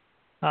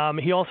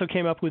 He also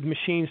came up with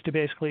machines to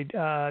basically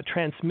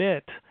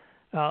transmit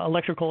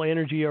electrical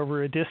energy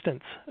over a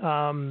distance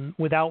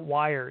without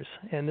wires,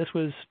 and this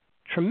was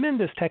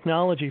tremendous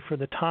technology for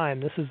the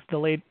time. This is the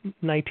late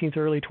 19th,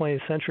 early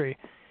 20th century.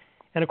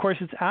 And of course,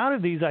 it's out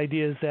of these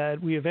ideas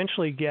that we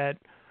eventually get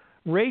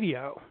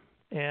radio.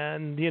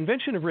 And the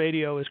invention of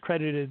radio is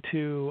credited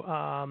to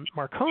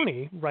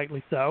Marconi,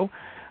 rightly so,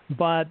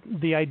 but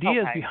the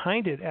ideas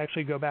behind it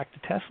actually go back to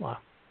Tesla.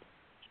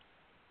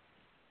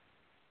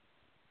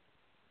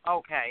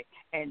 Okay,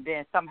 and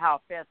then somehow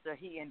Fetzer,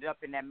 he ended up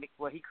in that mix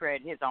where he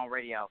created his own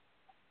radio.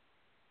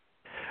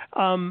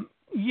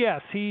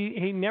 Yes,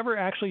 he never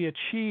actually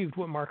achieved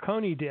what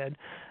Marconi did,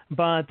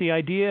 but the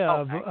idea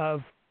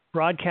of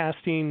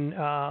broadcasting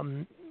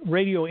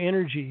radio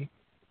energy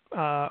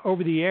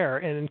over the air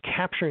and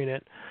capturing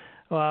it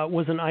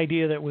was an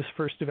idea that was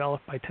first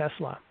developed by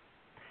Tesla.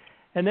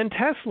 And then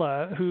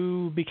Tesla,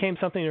 who became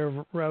something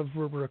of a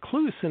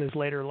recluse in his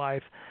later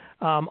life,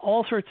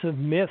 all sorts of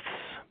myths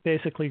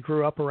basically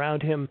grew up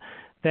around him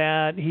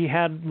that he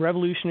had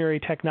revolutionary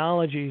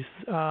technologies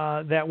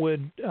that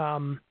would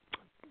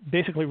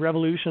basically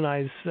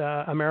revolutionize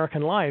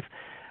American life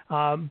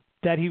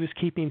that he was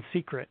keeping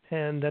secret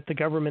and that the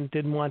government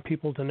didn't want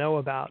people to know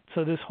about.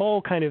 So this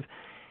whole kind of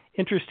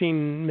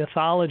interesting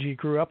mythology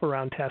grew up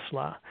around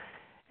Tesla.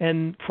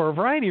 And for a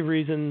variety of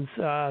reasons,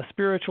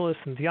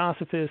 spiritualists and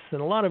theosophists and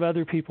a lot of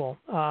other people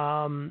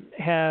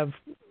have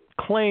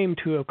claimed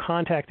to have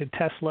contacted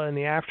Tesla in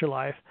the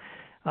afterlife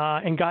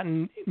and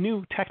gotten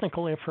new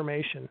technical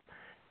information.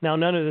 Now,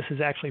 none of this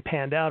has actually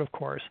panned out, of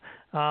course,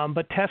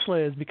 but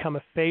Tesla has become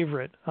a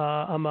favorite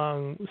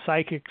among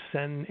psychics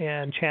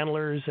and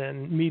channelers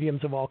and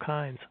mediums of all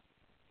kinds.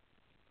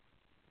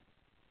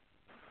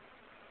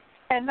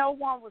 And no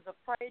one was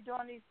afraid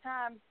during these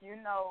times. You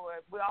know,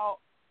 we all,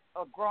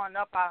 growing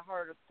up, I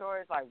heard of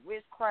stories like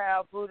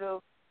witchcraft, voodoo,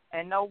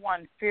 and no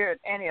one feared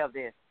any of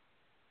this.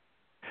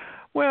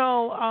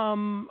 Well,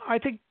 I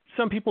think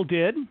some people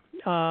did.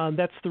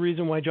 That's the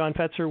reason why John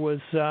Fetzer was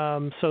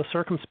so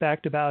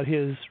circumspect about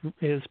his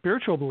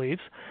spiritual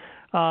beliefs.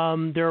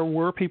 There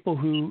were people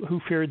who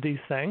feared these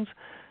things.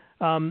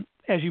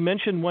 As you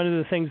mentioned, one of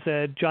the things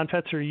that John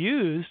Fetzer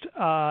used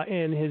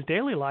in his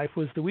daily life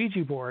was the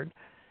Ouija board.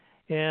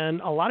 And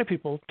a lot of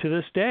people to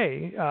this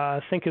day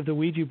think of the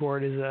Ouija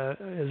board as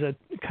a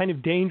kind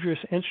of dangerous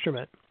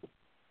instrument.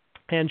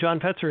 And John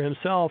Fetzer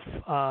himself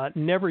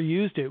never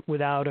used it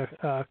without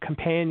a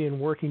companion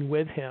working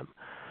with him.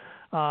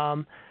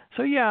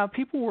 So yeah,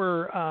 people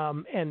were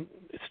and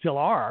still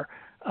are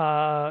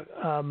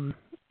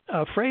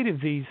afraid of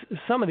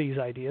some of these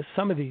ideas,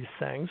 some of these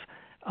things.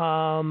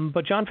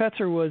 But John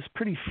Fetzer was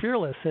pretty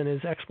fearless in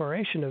his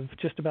exploration of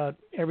just about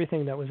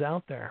everything that was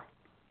out there.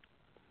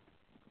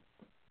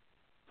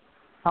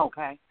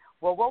 Okay.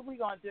 Well, what we're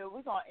going to do,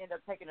 we're going to end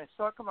up taking a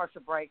short commercial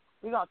break.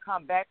 We're going to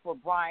come back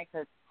with Brian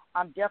because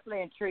I'm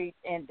definitely intrigued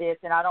in this,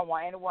 and I don't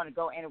want anyone to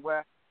go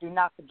anywhere. Do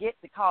not forget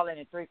to call in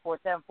at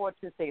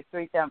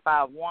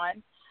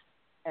 347-426-3751.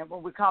 And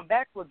when we come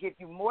back, we'll give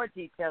you more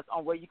details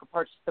on where you can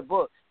purchase the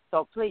book.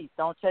 So please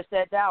don't touch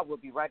that dial. We'll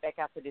be right back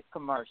after this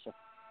commercial.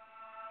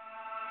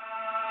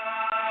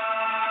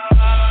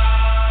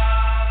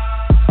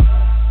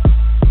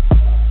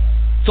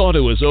 Thought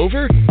it was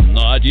over?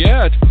 Not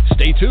yet.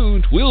 Stay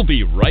tuned. We'll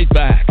be right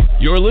back.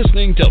 You're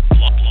listening to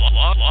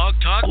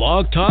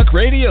Blog Talk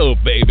Radio,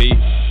 baby.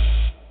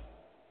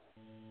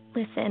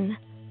 Listen,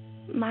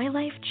 my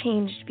life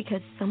changed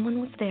because someone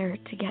was there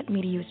to get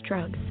me to use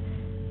drugs.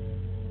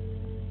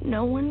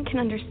 No one can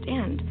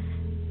understand.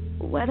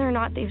 Whether or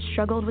not they've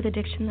struggled with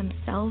addiction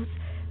themselves,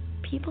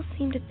 people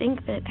seem to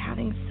think that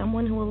having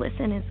someone who will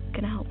listen is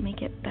going to help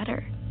make it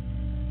better.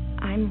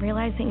 I'm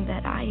realizing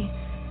that I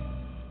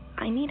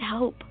need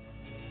help.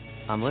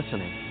 I'm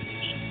listening.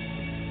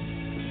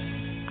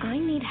 I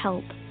need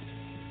help.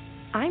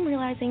 I'm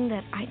realizing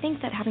that I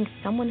think that having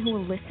someone who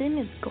will listen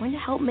is going to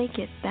help make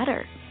it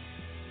better.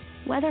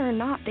 Whether or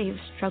not they've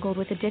struggled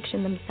with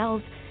addiction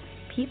themselves,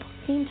 people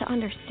seem to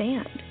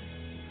understand.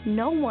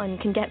 No one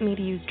can get me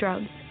to use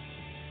drugs.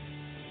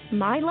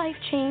 My life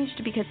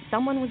changed because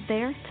someone was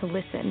there to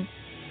listen.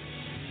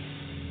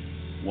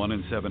 1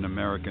 in 7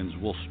 Americans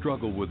will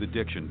struggle with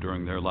addiction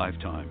during their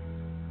lifetime.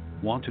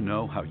 Want to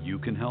know how you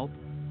can help?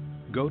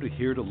 Go to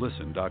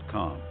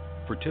heretolisten.com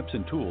for tips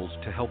and tools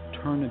to help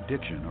turn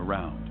addiction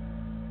around.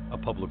 A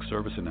public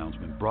service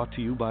announcement brought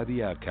to you by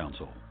the Ad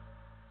Council.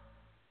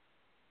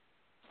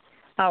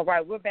 All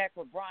right, we're back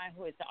with Brian,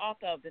 who is the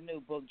author of the new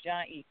book,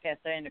 John E.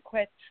 Fetzer and the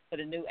Quest for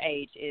the New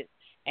Age.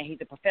 And he's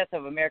a professor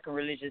of American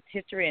Religious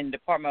History in the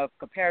Department of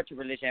Comparative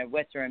Religion at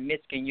Western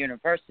Michigan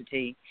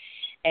University.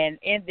 And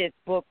in this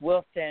book,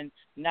 Wilson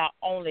not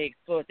only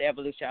explores the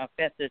evolution of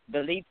Fetzer's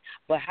beliefs,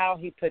 but how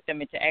he put them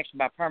into action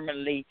by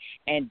permanently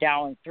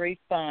endowing 3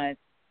 funds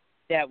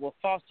that will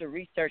foster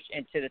research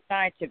into the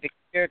scientific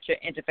spiritual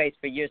interface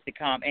for years to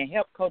come and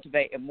help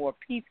cultivate a more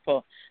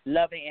peaceful,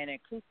 loving, and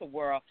inclusive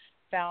world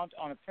found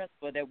on the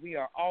principle that we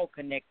are all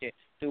connected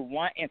through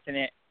one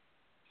infinite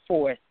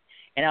force.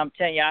 And I'm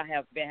telling you, I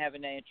have been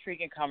having an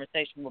intriguing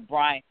conversation with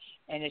Brian,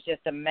 and it's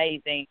just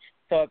amazing.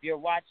 So if you're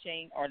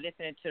watching or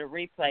listening to the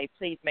replay,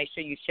 please make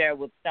sure you share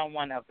with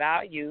someone of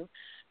value.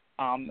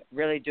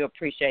 Really do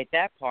appreciate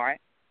that part.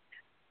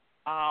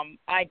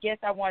 I guess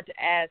I want to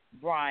ask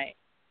Brian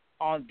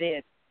on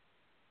this.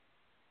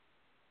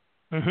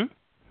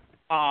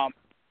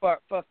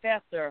 For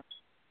Fetzer,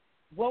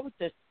 what was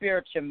the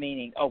spiritual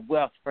meaning of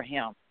wealth for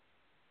him?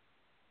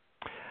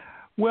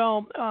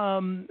 Well,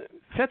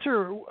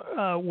 Fetzer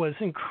was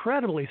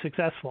incredibly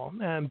successful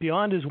and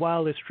beyond his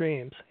wildest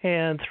dreams.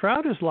 And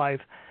throughout his life,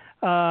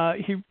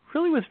 he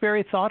really was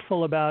very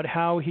thoughtful about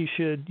how he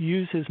should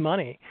use his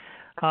money.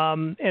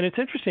 And it's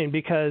interesting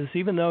because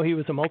even though he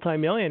was a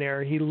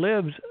multimillionaire, he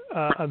lived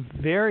a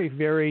very,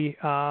 very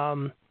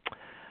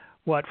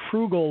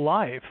frugal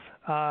life.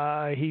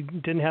 He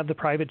didn't have the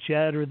private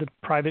jet or the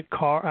private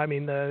car.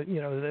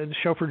 The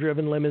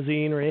chauffeur-driven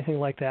limousine or anything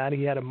like that.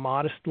 He had a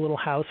modest little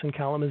house in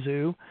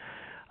Kalamazoo.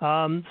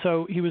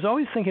 So he was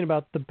always thinking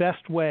about the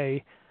best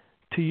way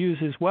to use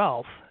his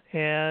wealth.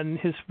 And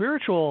his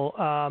spiritual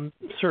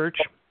search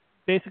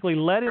basically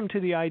led him to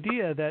the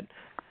idea that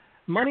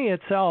money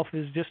itself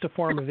is just a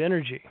form of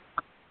energy.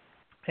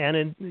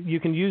 And you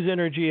can use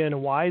energy in a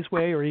wise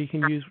way or you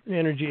can use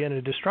energy in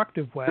a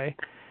destructive way.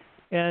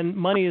 And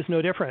money is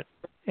no different.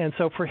 And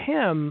so for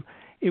him,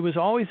 it was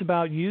always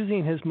about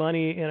using his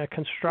money in a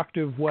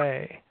constructive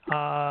way.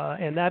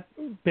 And that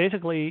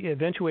basically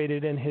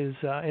eventuated in his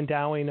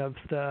endowing of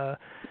the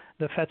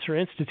Fetzer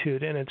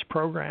Institute and its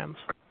programs.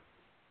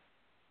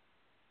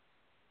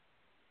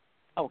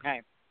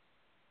 Okay.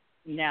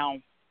 Now,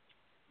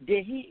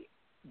 did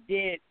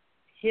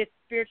his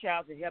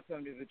spirituality help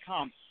him to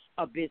become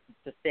a business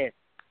success,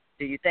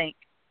 do you think?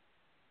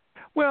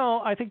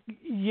 Well, I think,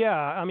 yeah.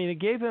 I mean, it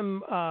gave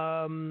him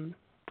a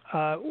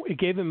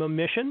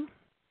mission,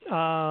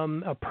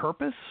 a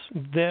purpose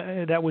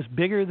that was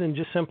bigger than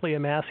just simply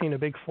amassing a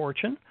big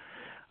fortune.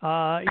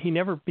 He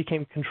never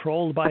became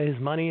controlled by his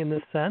money in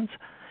this sense.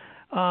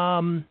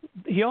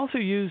 He also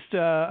used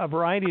a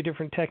variety of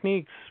different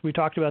techniques. We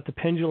talked about the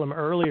pendulum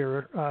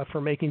earlier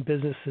for making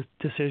business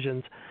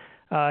decisions.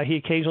 He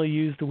occasionally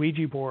used the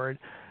Ouija board.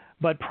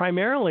 But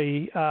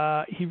primarily,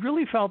 he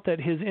really felt that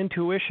his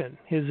intuition,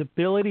 his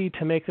ability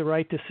to make the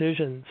right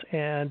decisions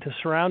and to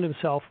surround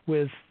himself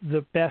with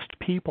the best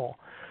people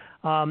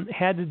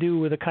had to do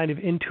with a kind of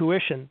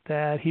intuition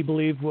that he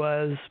believed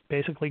was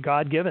basically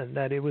God-given,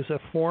 that it was a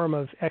form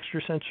of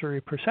extrasensory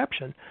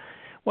perception.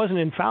 It wasn't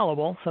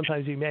infallible.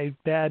 Sometimes he made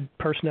bad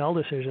personnel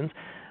decisions.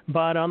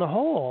 But on the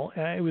whole,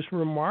 it was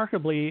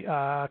remarkably,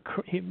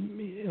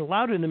 it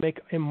allowed him to make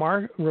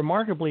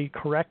remarkably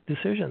correct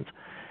decisions.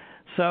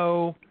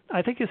 So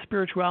I think his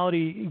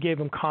spirituality gave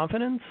him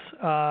confidence,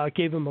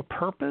 gave him a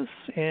purpose,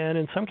 and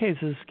in some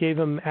cases gave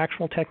him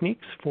actual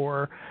techniques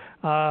for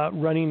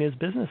running his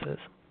businesses.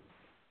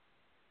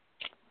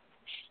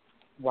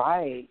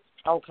 Right.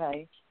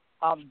 Okay.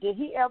 Did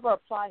he ever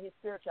apply his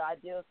spiritual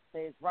ideals to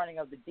his running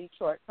of the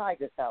Detroit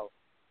Tigers, though?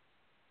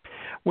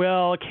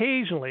 Well,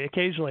 occasionally.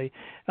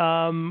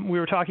 We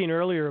were talking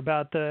earlier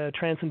about the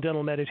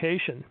transcendental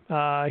meditation.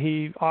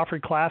 He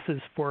offered classes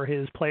for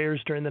his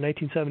players during the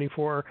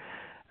 1974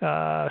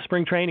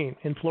 spring training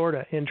in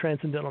Florida in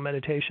transcendental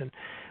meditation.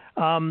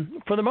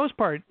 For the most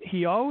part,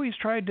 he always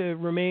tried to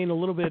remain a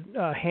little bit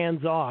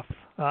hands-off.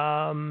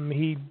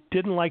 He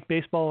didn't like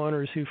baseball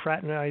owners who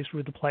fraternized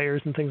with the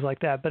players and things like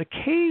that. But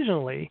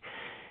occasionally,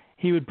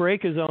 he would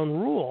break his own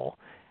rule.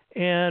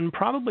 And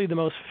probably the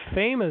most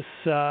famous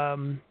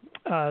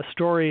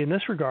story in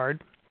this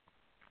regard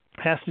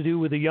has to do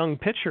with a young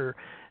pitcher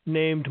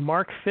named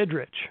Mark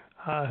Fidrich,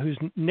 whose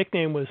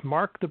nickname was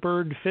Mark the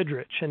Bird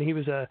Fidrich, and he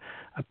was a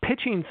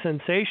pitching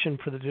sensation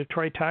for the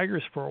Detroit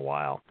Tigers for a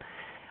while.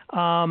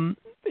 And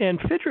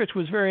Fidrich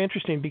was very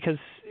interesting because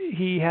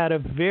he had a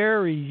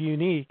very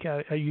unique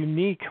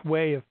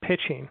way of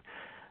pitching.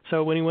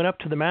 So when he went up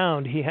to the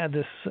mound, he had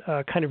this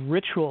kind of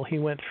ritual he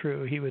went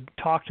through. He would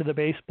talk to the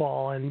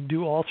baseball and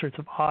do all sorts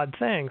of odd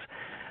things,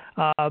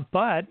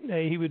 but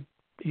he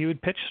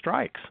would pitch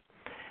strikes.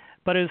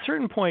 But at a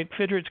certain point,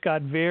 Fidrich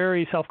got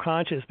very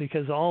self-conscious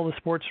because all the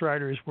sports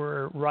writers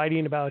were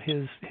writing about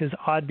his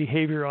odd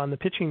behavior on the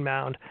pitching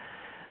mound.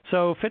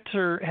 So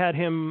Fetzer had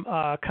him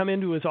come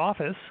into his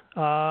office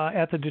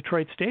at the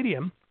Detroit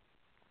Stadium,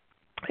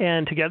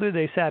 and together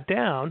they sat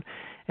down,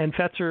 and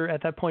Fetzer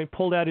at that point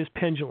pulled out his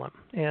pendulum.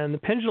 And the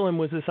pendulum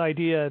was this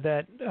idea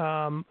that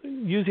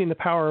using the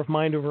power of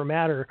mind over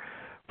matter,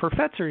 for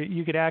Fetzer,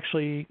 you could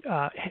actually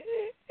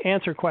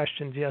answer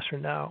questions, yes or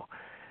no.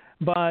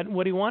 But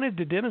what he wanted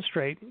to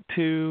demonstrate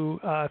to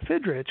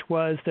Fidrich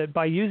was that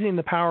by using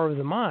the power of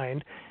the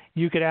mind,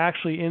 you could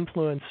actually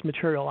influence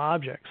material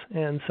objects.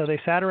 And so they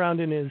sat around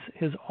in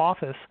his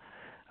office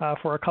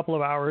for a couple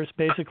of hours,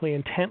 basically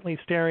intently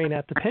staring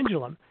at the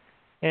pendulum.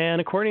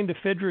 And according to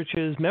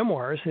Fidrich's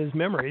memoirs, his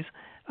memories,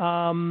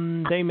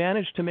 they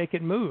managed to make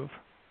it move.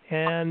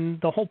 And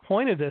the whole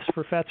point of this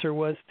for Fetzer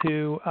was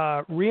to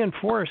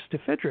reinforce to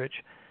Fidrich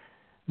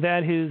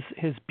that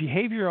his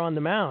behavior on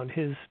the mound,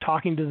 his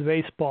talking to the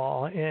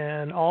baseball,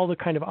 and all the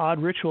kind of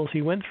odd rituals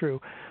he went through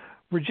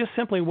were just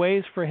simply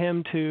ways for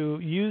him to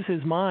use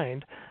his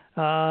mind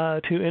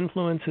to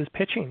influence his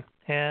pitching,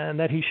 and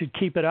that he should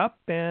keep it up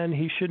and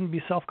he shouldn't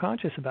be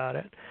self-conscious about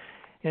it.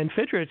 And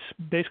Fidrich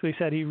basically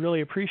said he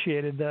really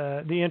appreciated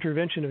the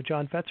intervention of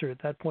John Fetzer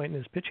at that point in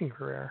his pitching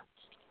career.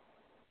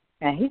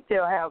 And he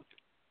still has,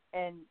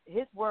 and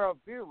his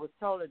worldview was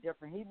totally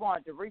different. He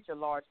wanted to reach a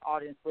large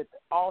audience with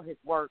all his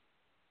work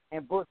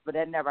and books, but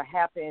that never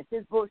happened. Is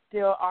his book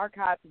still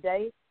archived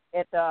today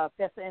at the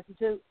Fetzer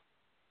Institute?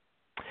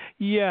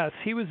 Yes,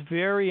 he was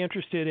very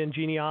interested in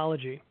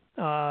genealogy,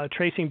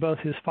 tracing both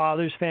his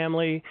father's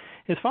family.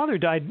 His father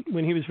died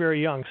when he was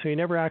very young, so he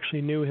never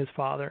actually knew his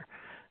father.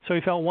 So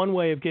he felt one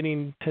way of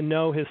getting to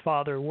know his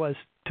father was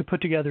to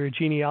put together a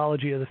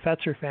genealogy of the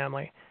Fetzer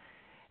family.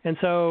 And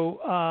so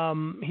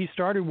he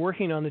started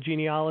working on the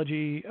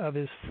genealogy of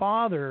his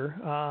father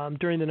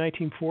during the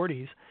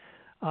 1940s.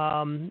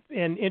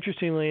 And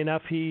interestingly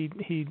enough, he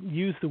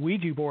used the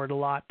Ouija board a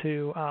lot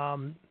to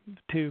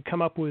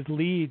come up with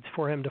leads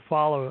for him to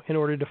follow in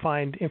order to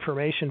find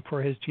information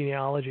for his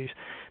genealogies.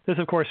 This,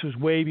 of course, was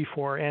way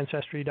before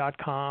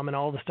Ancestry.com and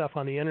all the stuff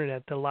on the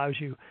Internet that allows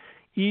you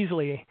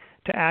easily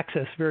to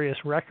access various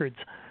records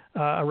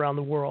around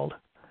the world.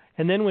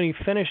 And then when he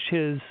finished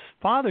his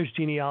father's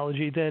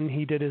genealogy, then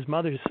he did his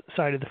mother's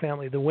side of the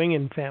family, the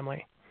Wingen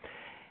family.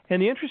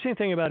 And the interesting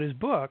thing about his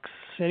books,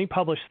 and he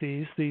published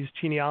these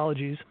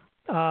genealogies,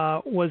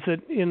 was that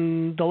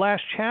in the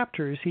last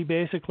chapters, he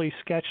basically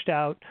sketched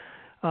out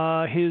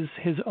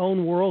his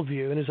own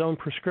worldview and his own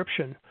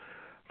prescription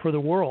for the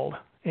world.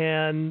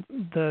 And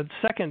the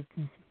second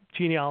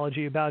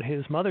genealogy about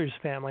his mother's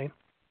family,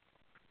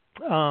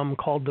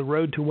 called The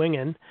Road to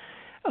Wingen,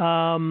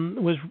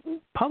 was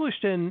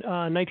published in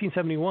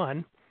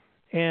 1971.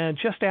 And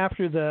just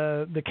after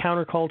the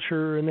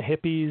counterculture and the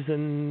hippies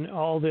and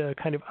all the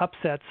kind of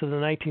upsets of the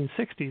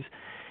 1960s,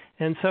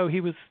 and so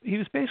he was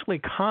basically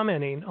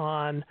commenting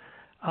on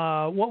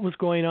what was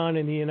going on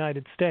in the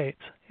United States.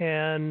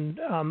 And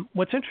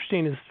what's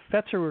interesting is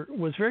Fetzer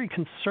was very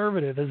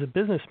conservative as a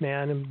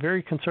businessman and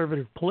very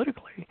conservative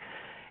politically,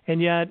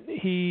 and yet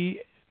he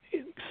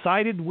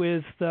sided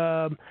with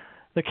the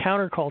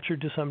counterculture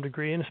to some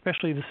degree, and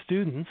especially the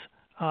students.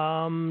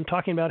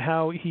 Talking about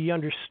how he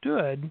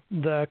understood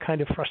the kind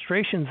of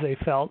frustrations they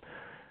felt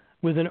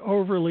with an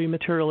overly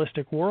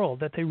materialistic world,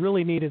 that they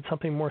really needed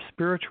something more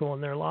spiritual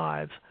in their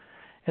lives.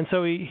 And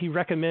so he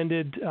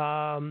recommended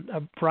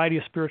a variety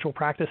of spiritual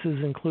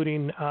practices,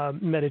 including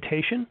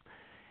meditation.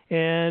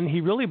 And he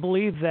really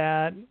believed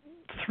that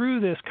through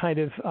this kind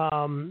of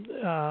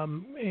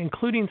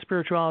including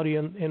spirituality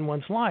in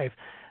one's life,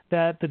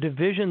 that the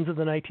divisions of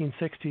the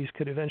 1960s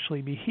could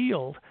eventually be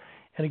healed.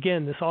 And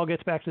again, this all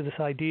gets back to this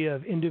idea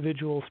of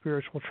individual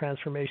spiritual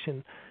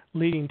transformation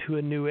leading to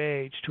a new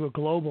age, to a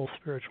global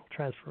spiritual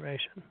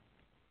transformation.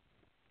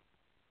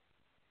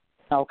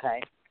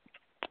 Okay.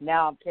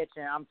 Now I'm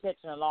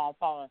catching along,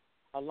 following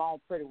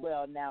along pretty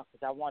well now,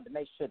 because I wanted to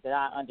make sure that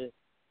I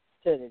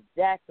understood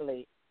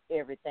exactly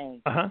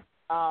everything. Uh-huh.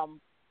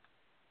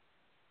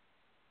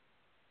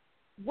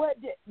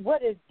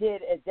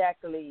 Did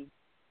exactly?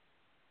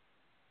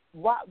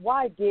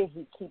 Why did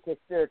he keep his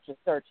spiritual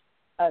search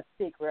a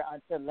secret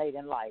until late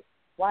in life?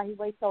 Why he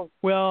wait so?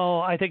 Well,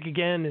 I think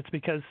again it's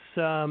because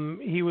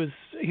he was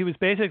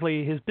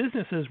basically, his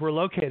businesses were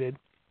located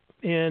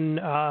in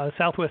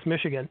Southwest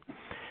Michigan,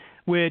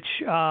 which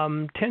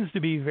tends to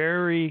be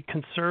very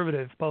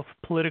conservative, both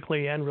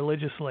politically and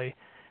religiously.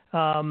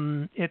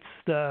 It's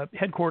the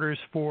headquarters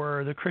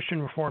for the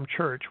Christian Reformed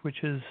Church,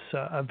 which is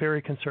a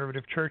very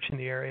conservative church in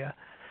the area.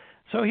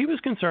 So he was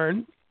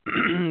concerned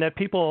that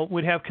people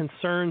would have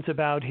concerns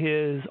about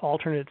his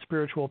alternate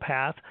spiritual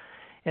path,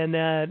 and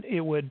that it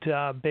would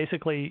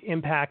basically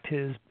impact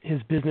his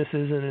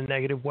businesses in a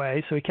negative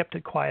way, so he kept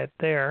it quiet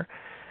there.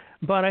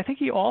 But I think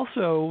he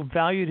also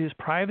valued his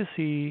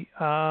privacy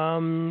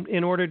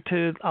in order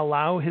to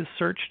allow his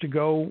search to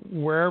go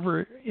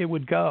wherever it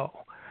would go.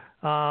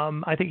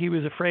 I think he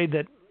was afraid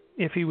that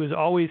if he was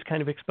always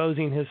kind of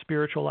exposing his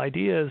spiritual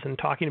ideas and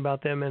talking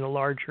about them in a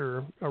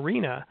larger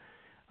arena,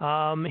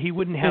 he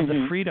wouldn't have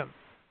the freedom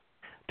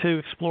to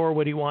explore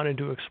what he wanted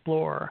to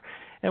explore.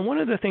 And one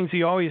of the things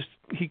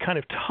he kind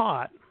of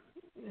taught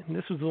and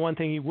this was the one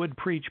thing he would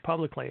preach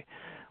publicly,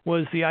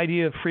 was the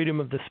idea of freedom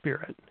of the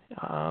spirit.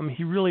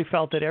 He really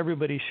felt that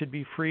everybody should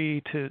be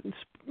free to,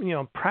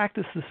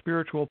 practice the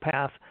spiritual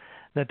path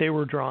that they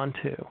were drawn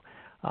to.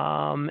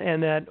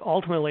 And that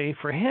ultimately,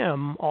 for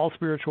him, all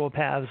spiritual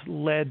paths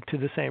led to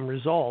the same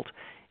result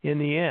in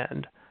the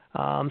end.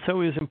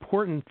 So it was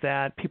important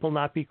that people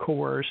not be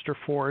coerced or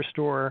forced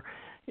or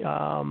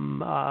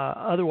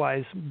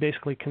otherwise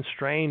basically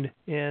constrained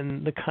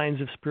in the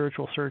kinds of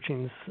spiritual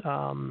searchings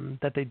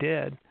that they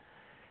did.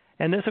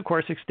 And this, of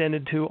course,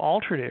 extended to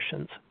all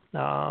traditions.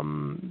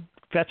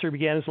 Fetzer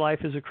began his life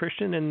as a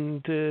Christian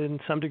and to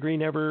some degree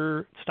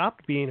never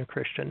stopped being a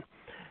Christian.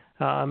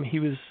 He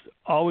was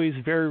always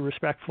very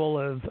respectful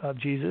of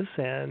Jesus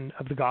and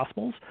of the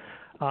Gospels.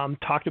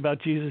 Talked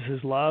about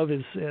Jesus' love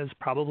as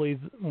probably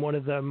one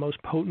of the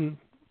most potent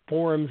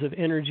forms of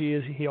energy,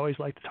 as he always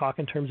liked to talk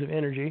in terms of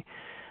energy,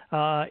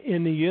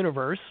 in the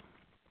universe.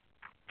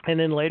 And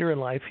then later in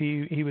life,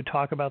 he would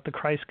talk about the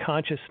Christ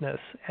consciousness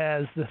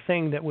as the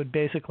thing that would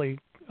basically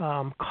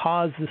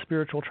cause the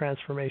spiritual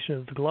transformation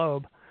of the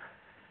globe.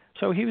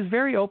 So he was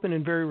very open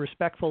and very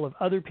respectful of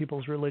other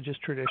people's religious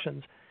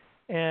traditions.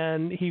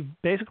 And he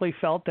basically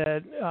felt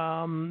that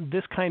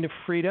this kind of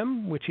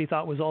freedom, which he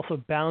thought was also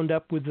bound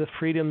up with the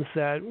freedoms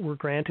that were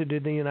granted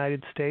in the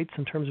United States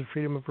in terms of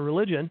freedom of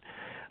religion,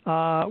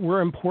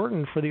 were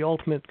important for the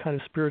ultimate kind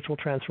of spiritual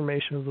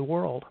transformation of the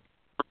world.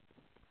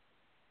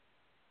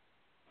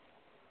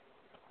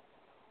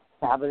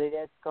 I believe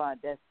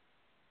that's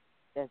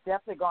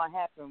definitely going to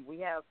happen. We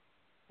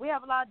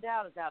have a lot of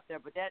doubters out there,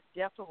 but that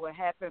definitely will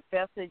happen.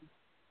 Fetzer,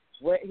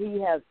 what he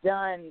has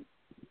done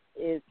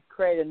is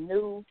create a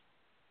new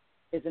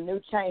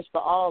change for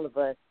all of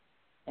us,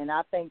 and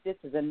I think this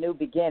is a new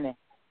beginning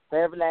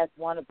for every last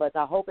one of us.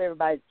 I hope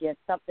everybody's getting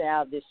something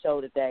out of this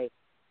show today.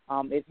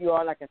 If you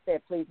are, like I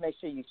said, please make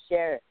sure you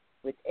share it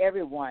with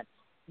everyone.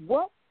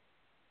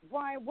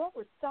 Ryan, what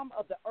were some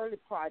of the early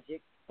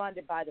projects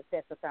funded by the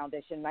Fetzer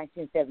Foundation in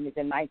 1970s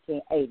and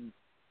 1980s?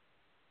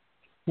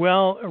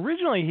 Well,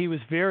 originally he was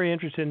very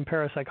interested in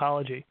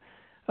parapsychology.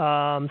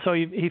 So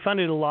he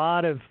funded a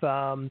lot of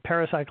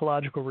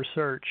parapsychological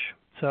research,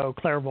 so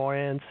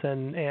clairvoyance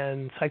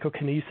and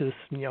psychokinesis,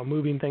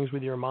 moving things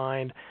with your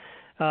mind.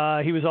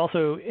 He was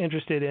also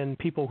interested in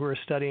people who are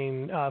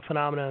studying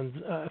phenomena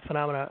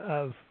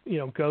of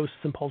ghosts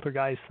and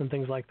poltergeists and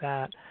things like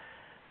that.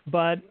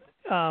 But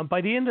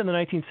by the end of the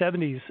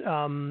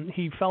 1970s,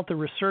 he felt the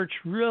research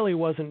really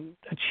wasn't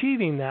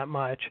achieving that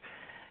much,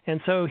 and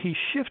so he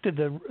shifted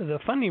the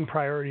funding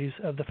priorities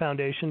of the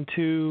foundation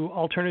to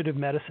alternative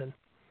medicine.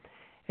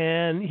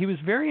 And he was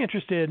very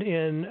interested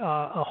in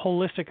a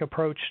holistic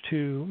approach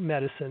to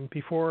medicine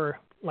before,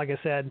 like I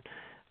said,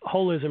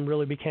 holism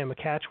really became a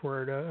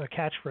catchword, a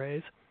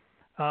catchphrase.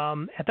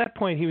 At that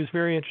point, he was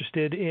very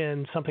interested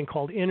in something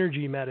called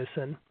energy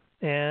medicine.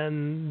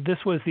 And this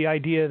was the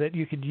idea that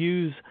you could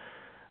use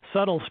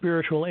subtle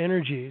spiritual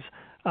energies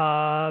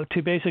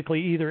to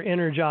basically either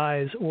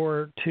energize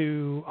or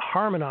to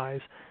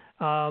harmonize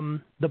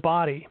the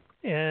body.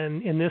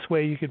 And in this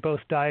way, you could both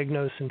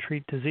diagnose and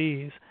treat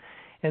disease.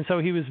 And so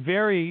he was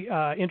very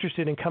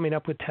interested in coming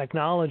up with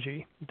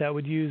technology that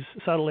would use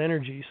subtle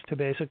energies to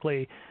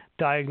basically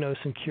diagnose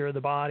and cure the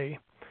body.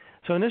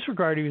 So in this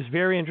regard, he was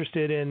very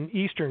interested in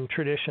Eastern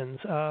traditions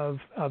of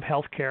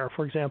healthcare,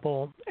 for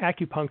example,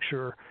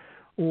 acupuncture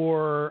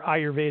or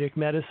Ayurvedic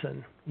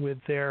medicine, with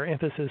their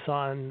emphasis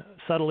on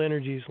subtle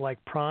energies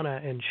like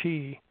prana and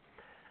chi.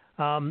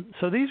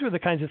 So these were the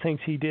kinds of things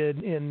he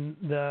did in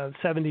the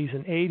 70s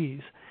and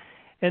 80s.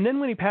 And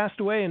then when he passed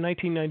away in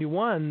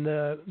 1991,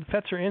 the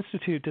Fetzer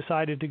Institute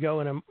decided to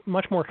go in a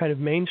much more kind of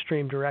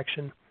mainstream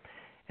direction.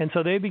 And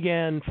so they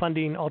began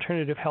funding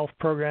alternative health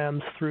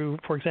programs through,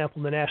 for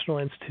example, the National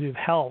Institute of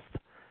Health,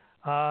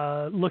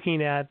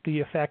 looking at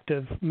the effect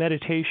of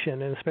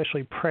meditation and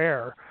especially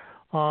prayer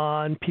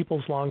on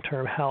people's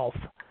long-term health.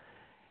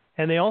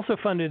 And they also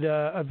funded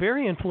a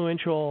very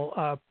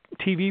influential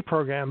TV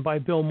program by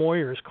Bill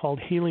Moyers called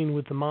Healing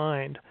with the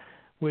Mind,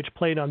 which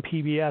played on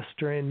PBS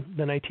during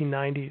the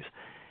 1990s.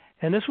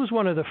 And this was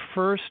one of the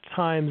first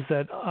times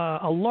that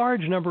a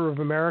large number of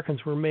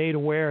Americans were made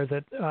aware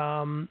that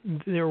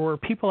there were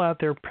people out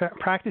there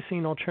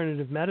practicing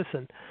alternative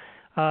medicine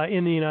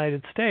in the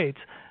United States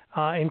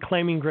and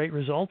claiming great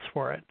results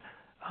for it.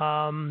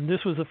 This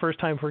was the first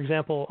time, for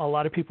example, a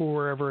lot of people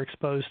were ever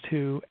exposed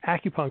to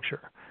acupuncture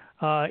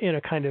in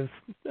a kind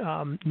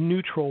of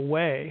neutral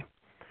way.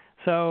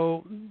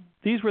 So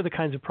these were the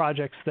kinds of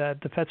projects that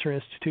the Fetzer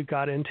Institute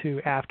got into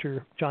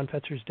after John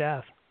Fetzer's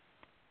death.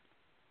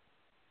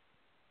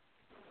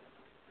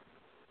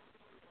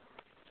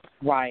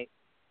 Right.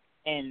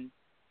 And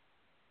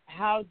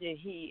how did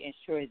he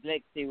ensure his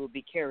legacy would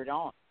be carried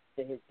on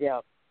to his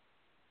death?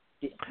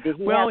 Did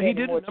he have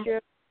any more children?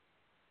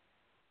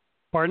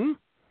 Pardon?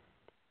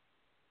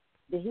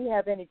 Did he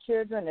have any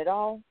children at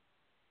all?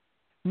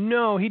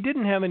 No, he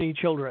didn't have any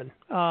children.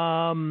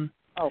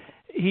 Okay.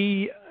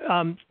 He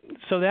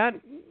so that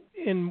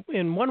in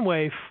one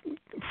way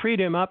freed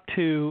him up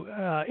to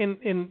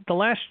in the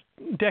last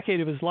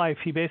decade of his life,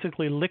 he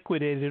basically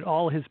liquidated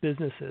all his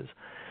businesses.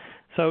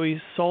 So he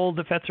sold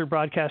the Fetzer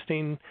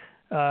Broadcasting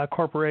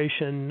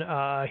Corporation.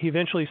 He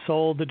eventually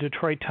sold the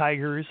Detroit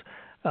Tigers,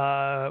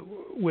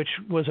 which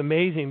was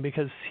amazing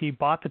because he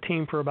bought the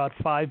team for about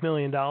 $5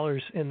 million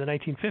in the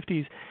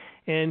 1950s,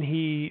 and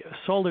he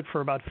sold it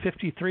for about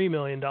 $53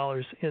 million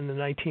in the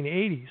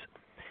 1980s.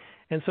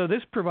 And so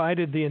this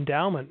provided the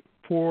endowment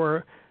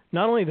for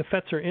not only the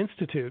Fetzer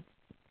Institute,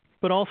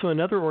 but also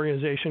another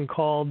organization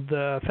called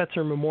the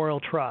Fetzer Memorial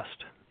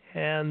Trust.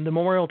 And the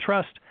Memorial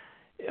Trust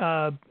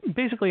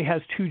basically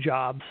has two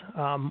jobs.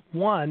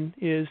 One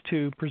is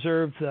to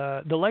preserve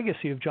the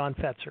legacy of John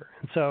Fetzer.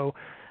 And so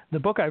the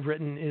book I've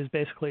written is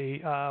basically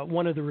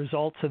one of the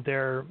results of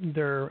their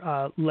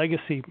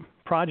legacy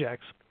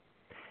projects.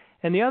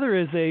 And the other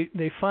is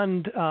they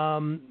fund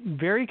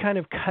very kind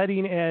of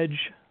cutting-edge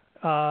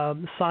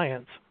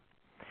science.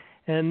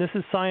 And this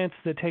is science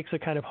that takes a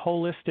kind of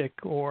holistic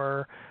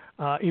or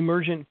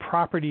emergent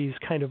properties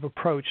kind of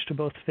approach to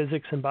both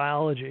physics and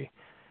biology.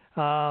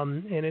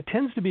 And it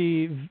tends to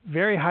be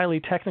very highly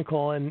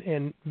technical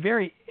and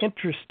very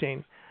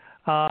interesting.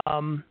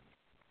 And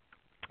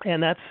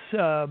that's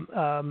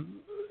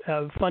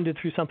funded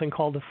through something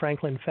called the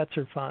Franklin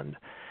Fetzer Fund.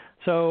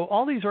 So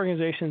all these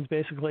organizations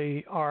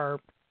basically are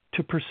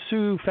to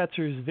pursue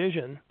Fetzer's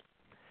vision.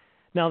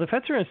 Now, the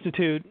Fetzer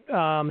Institute,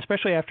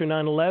 especially after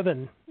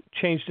 9/11,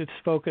 changed its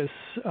focus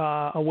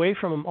away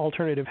from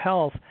alternative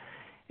health,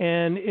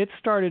 and it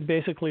started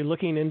basically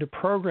looking into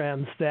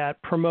programs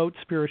that promote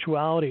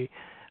spirituality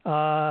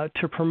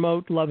to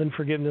promote love and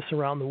forgiveness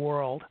around the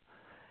world.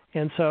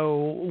 And so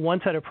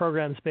one set of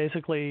programs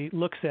basically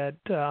looks at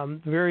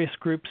various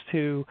groups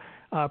to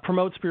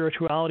promote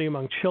spirituality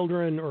among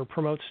children or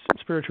promote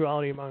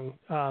spirituality among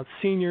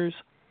seniors.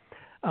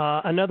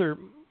 Another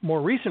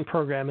more recent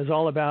program is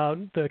all about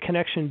the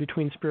connection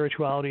between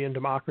spirituality and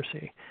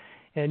democracy,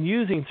 and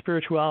using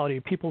spirituality,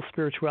 people's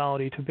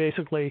spirituality, to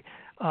basically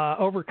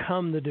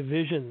overcome the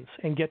divisions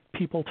and get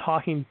people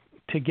talking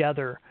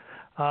together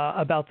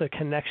about the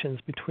connections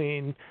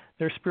between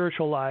their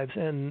spiritual lives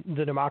and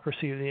the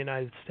democracy of the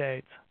United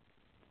States.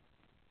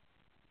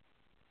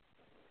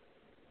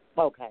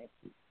 Okay.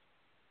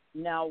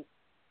 Now,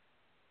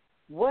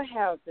 what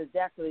has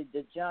exactly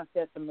the John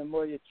Fetzer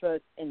Memorial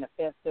Trust and the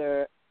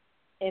Fetzer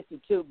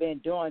Institute been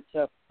doing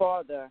to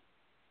further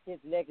his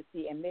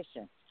legacy and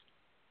mission?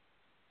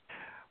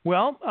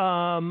 Well,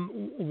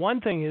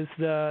 one thing is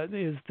the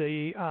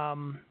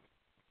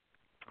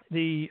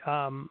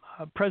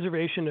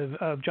preservation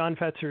of John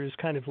Fetzer's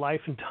kind of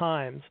life and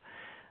times.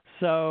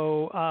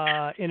 So,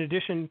 in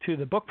addition to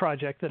the book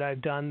project that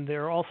I've done,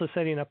 they're also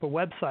setting up a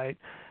website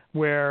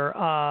where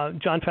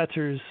John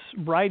Fetzer's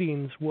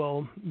writings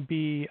will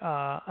be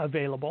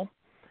available.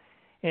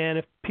 And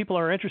if people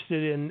are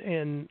interested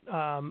in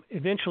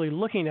eventually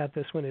looking at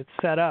this when it's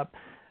set up,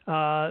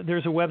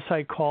 there's a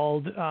website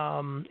called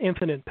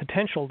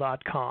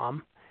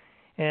infinitepotential.com.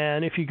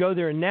 And if you go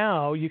there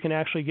now, you can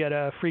actually get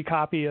a free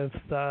copy of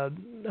a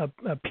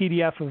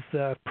PDF of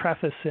the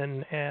preface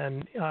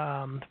and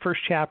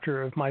first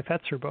chapter of my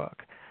Fetzer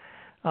book.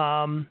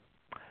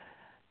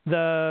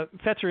 The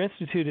Fetzer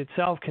Institute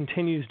itself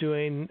continues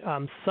doing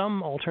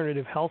some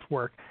alternative health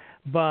work,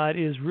 but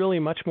is really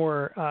much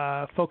more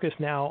focused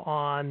now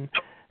on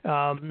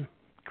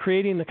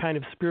creating the kind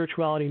of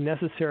spirituality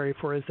necessary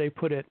for, as they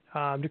put it,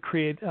 to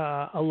create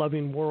a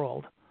loving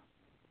world.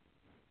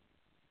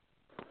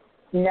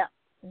 Now,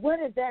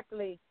 what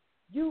exactly,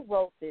 you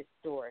wrote this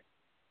story,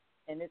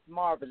 and it's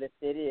marvelous.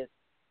 It is.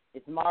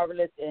 It's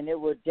marvelous, and it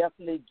will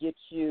definitely get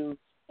you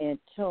in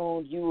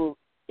tune.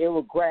 It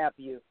will grab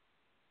you.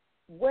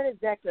 What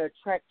exactly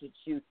attracted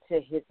you to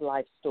his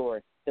life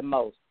story the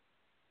most?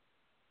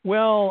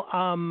 Well,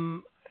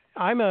 I'm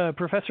a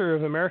professor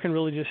of American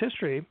religious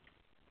history,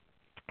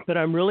 but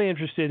I'm really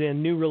interested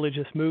in new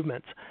religious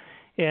movements,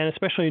 and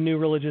especially new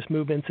religious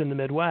movements in the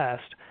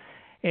Midwest.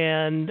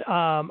 And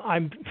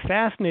I'm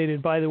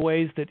fascinated by the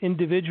ways that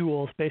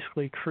individuals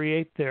basically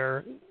create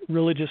their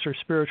religious or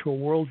spiritual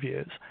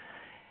worldviews.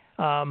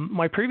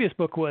 My previous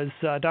book was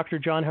Dr.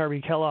 John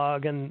Harvey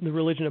Kellogg and the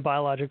Religion of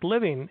Biologic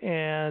Living,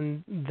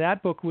 and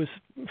that book was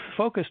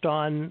focused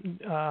on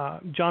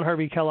John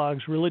Harvey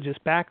Kellogg's religious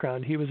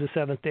background. He was a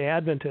Seventh-day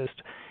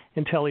Adventist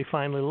until he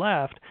finally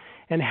left,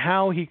 and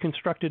how he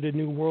constructed a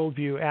new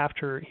worldview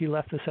after he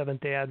left the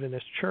Seventh-day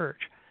Adventist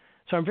Church.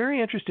 So I'm very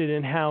interested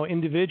in how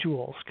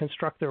individuals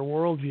construct their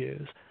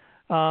worldviews.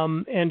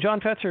 And John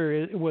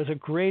Fetzer was a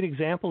great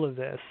example of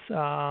this.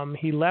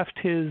 He left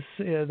his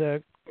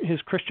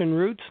Christian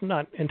roots,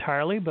 not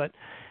entirely, but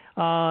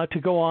to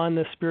go on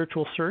the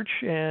spiritual search,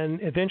 and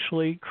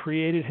eventually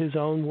created his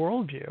own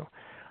worldview.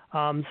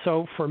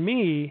 So for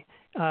me,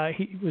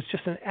 he was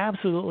just an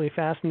absolutely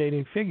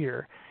fascinating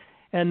figure.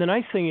 And the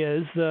nice thing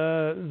is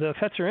the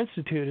Fetzer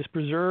Institute has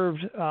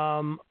preserved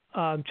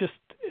just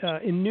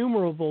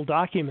innumerable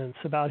documents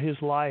about his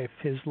life,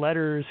 his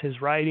letters, his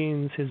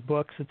writings, his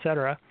books,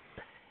 etc.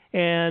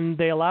 And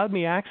they allowed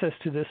me access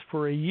to this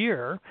for a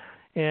year.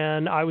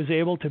 And I was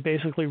able to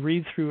basically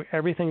read through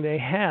everything they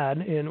had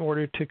in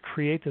order to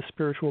create the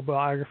spiritual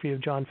biography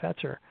of John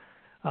Fetzer.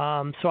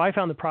 So I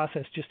found the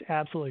process just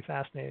absolutely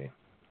fascinating.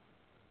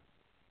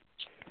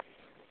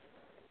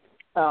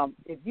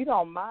 If you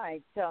don't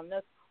mind telling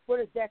us, what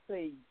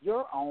exactly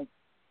your own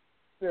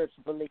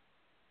spiritual belief?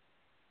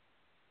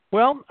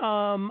 Well,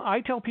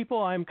 I tell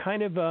people I'm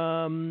kind of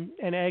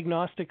an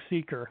agnostic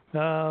seeker.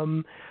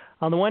 On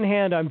the one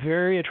hand, I'm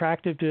very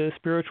attracted to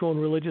spiritual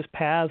and religious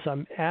paths.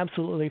 I'm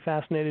absolutely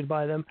fascinated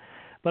by them.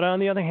 But on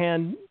the other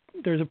hand,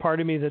 there's a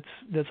part of me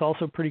that's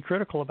also pretty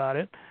critical about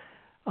it.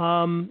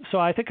 So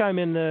I think I'm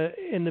in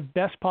the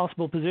best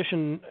possible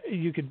position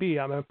you could be.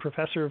 I'm a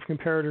professor of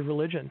comparative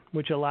religion,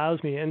 which allows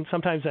me, and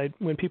sometimes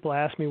when people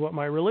ask me what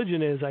my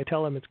religion is, I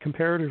tell them it's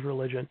comparative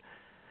religion,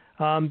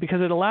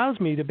 because it allows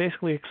me to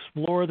basically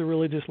explore the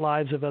religious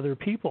lives of other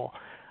people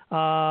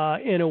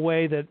in a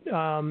way that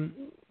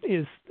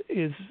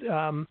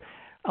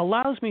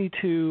allows me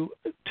to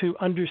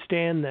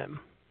understand them,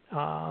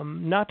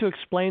 not to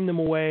explain them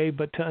away,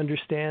 but to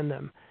understand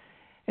them.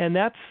 And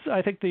that's,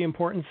 I think, the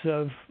importance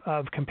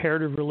of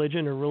comparative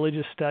religion or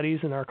religious studies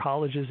in our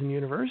colleges and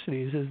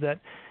universities, is that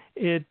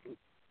it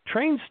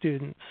trains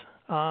students.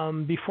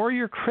 Before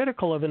you're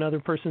critical of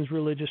another person's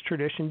religious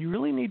tradition, you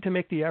really need to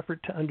make the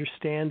effort to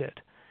understand it.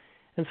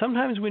 And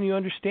sometimes when you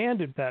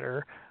understand it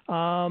better,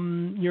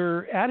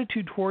 your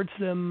attitude towards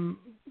them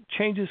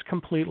changes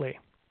completely.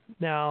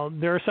 Now,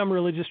 there are some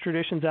religious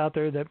traditions out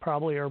there that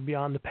probably are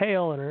beyond the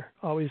pale and are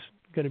always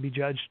going to be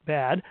judged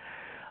bad.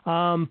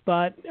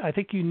 But I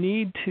think you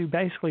need to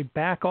basically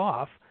back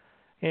off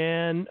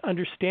and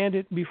understand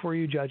it before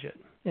you judge it.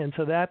 And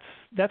so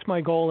that's my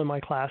goal in my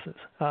classes,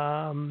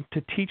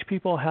 to teach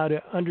people how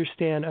to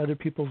understand other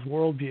people's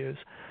worldviews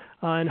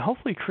and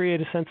hopefully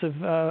create a sense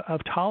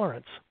of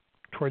tolerance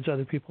towards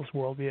other people's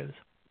worldviews.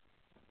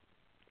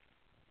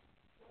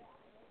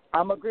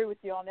 I'm agree with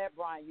you on that,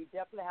 Brian. You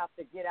definitely have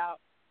to get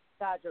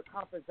outside your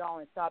comfort zone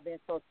and stop being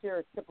so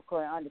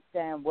stereotypical and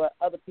understand what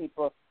other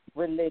people's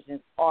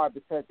religions are,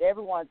 because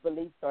everyone's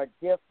beliefs are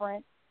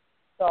different.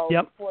 So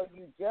before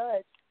you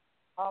judge,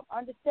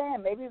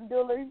 understand, maybe even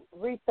do a little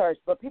research,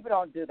 but people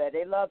don't do that.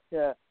 They love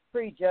to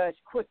prejudge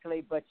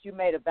quickly, but you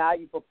made a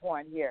valuable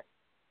point here.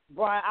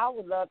 Brian, I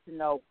would love to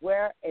know,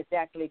 where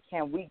exactly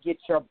can we get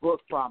your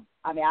book from?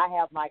 I mean, I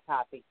have my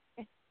copy,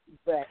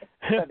 but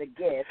for the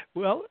guests.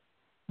 Well,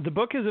 the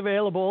book is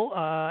available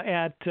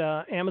at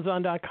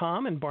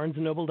Amazon.com and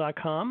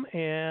BarnesandNoble.com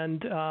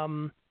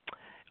and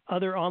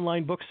other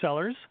online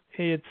booksellers.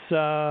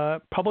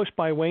 It's published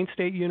by Wayne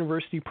State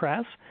University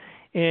Press,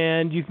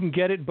 and you can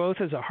get it both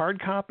as a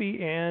hard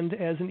copy and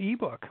as an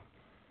ebook.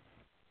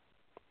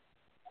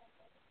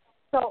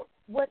 So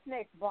what's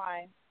next,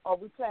 Brian? Are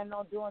we planning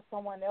on doing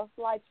someone else's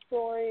life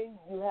story?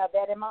 You have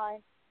that in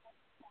mind?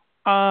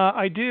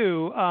 I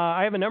do.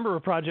 I have a number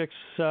of projects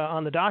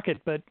on the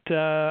docket, but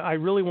I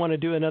really want to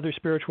do another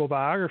spiritual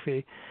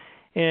biography.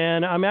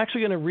 And I'm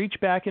actually going to reach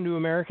back into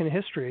American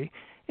history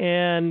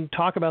and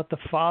talk about the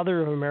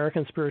father of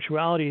American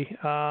spirituality,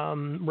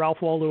 Ralph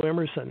Waldo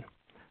Emerson.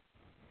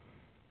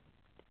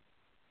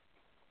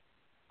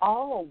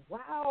 Oh,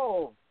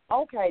 wow.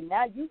 Okay,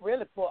 now you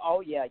really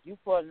you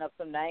pulling up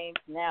some names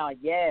now.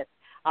 Yes,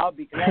 I'll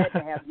be glad to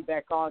have you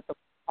back on. So,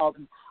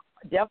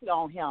 definitely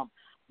on him.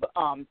 But,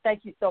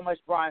 thank you so much,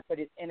 Brian, for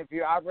this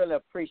interview. I really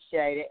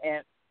appreciate it.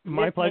 And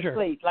my pleasure.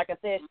 Please, like I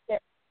said,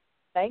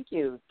 thank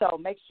you. So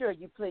make sure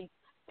you please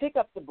pick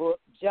up the book,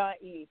 John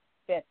E.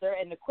 Fetzer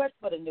and the Quest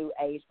for the New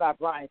Age by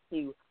Brian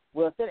C.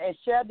 Wilson, and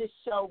share this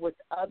show with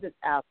others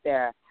out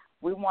there.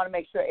 We want to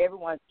make sure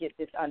everyone gets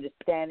this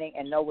understanding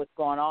and know what's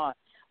going on.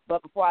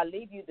 But before I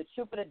leave you, the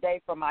truth of the day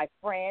from my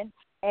friend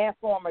and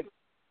former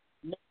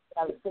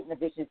signal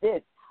is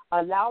this: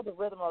 allow the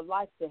rhythm of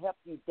life to help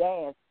you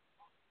dance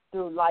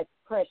through life's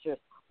pressures.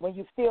 When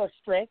you feel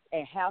stressed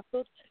and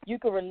hassled, you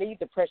can relieve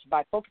the pressure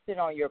by focusing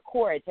on your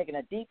core and taking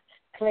a deep,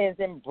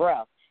 cleansing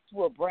breath. It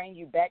will bring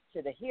you back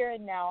to the here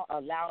and now,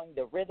 allowing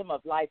the rhythm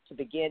of life to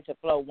begin to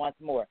flow once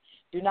more.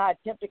 Do not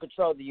attempt to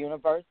control the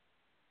universe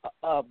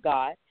of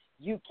God.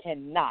 You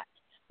cannot.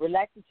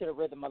 Relax into the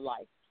rhythm of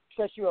life.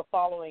 Trust you are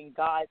following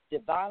God's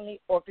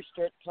divinely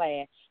orchestrated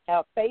plan.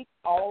 Have faith,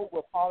 all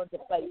will fall into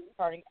place,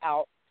 turning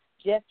out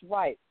just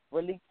right.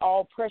 Release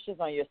all pressures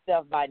on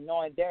yourself by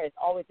knowing there is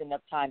always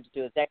enough time to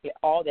do exactly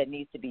all that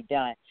needs to be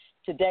done.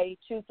 Today,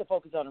 choose to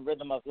focus on the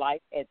rhythm of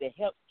life as it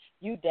helps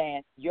you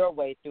dance your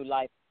way through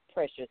life's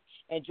pressures.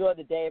 Enjoy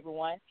the day,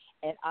 everyone.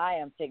 And I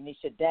am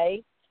Technisha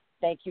Day.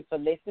 Thank you for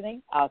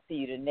listening. I'll see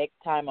you the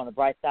next time on The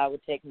Bright Side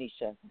with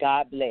Technisha.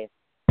 God bless.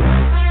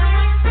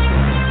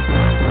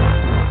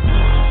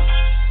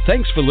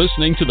 Thanks for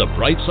listening to The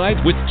Bright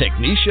Side with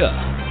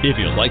Technisha. If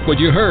you like what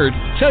you heard,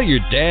 tell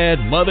your dad,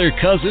 mother,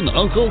 cousin,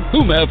 uncle,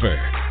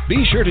 whomever.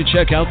 Be sure to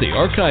check out the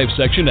archive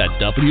section at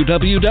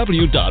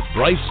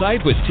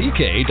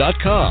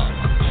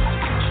www.brightsidewithtk.com.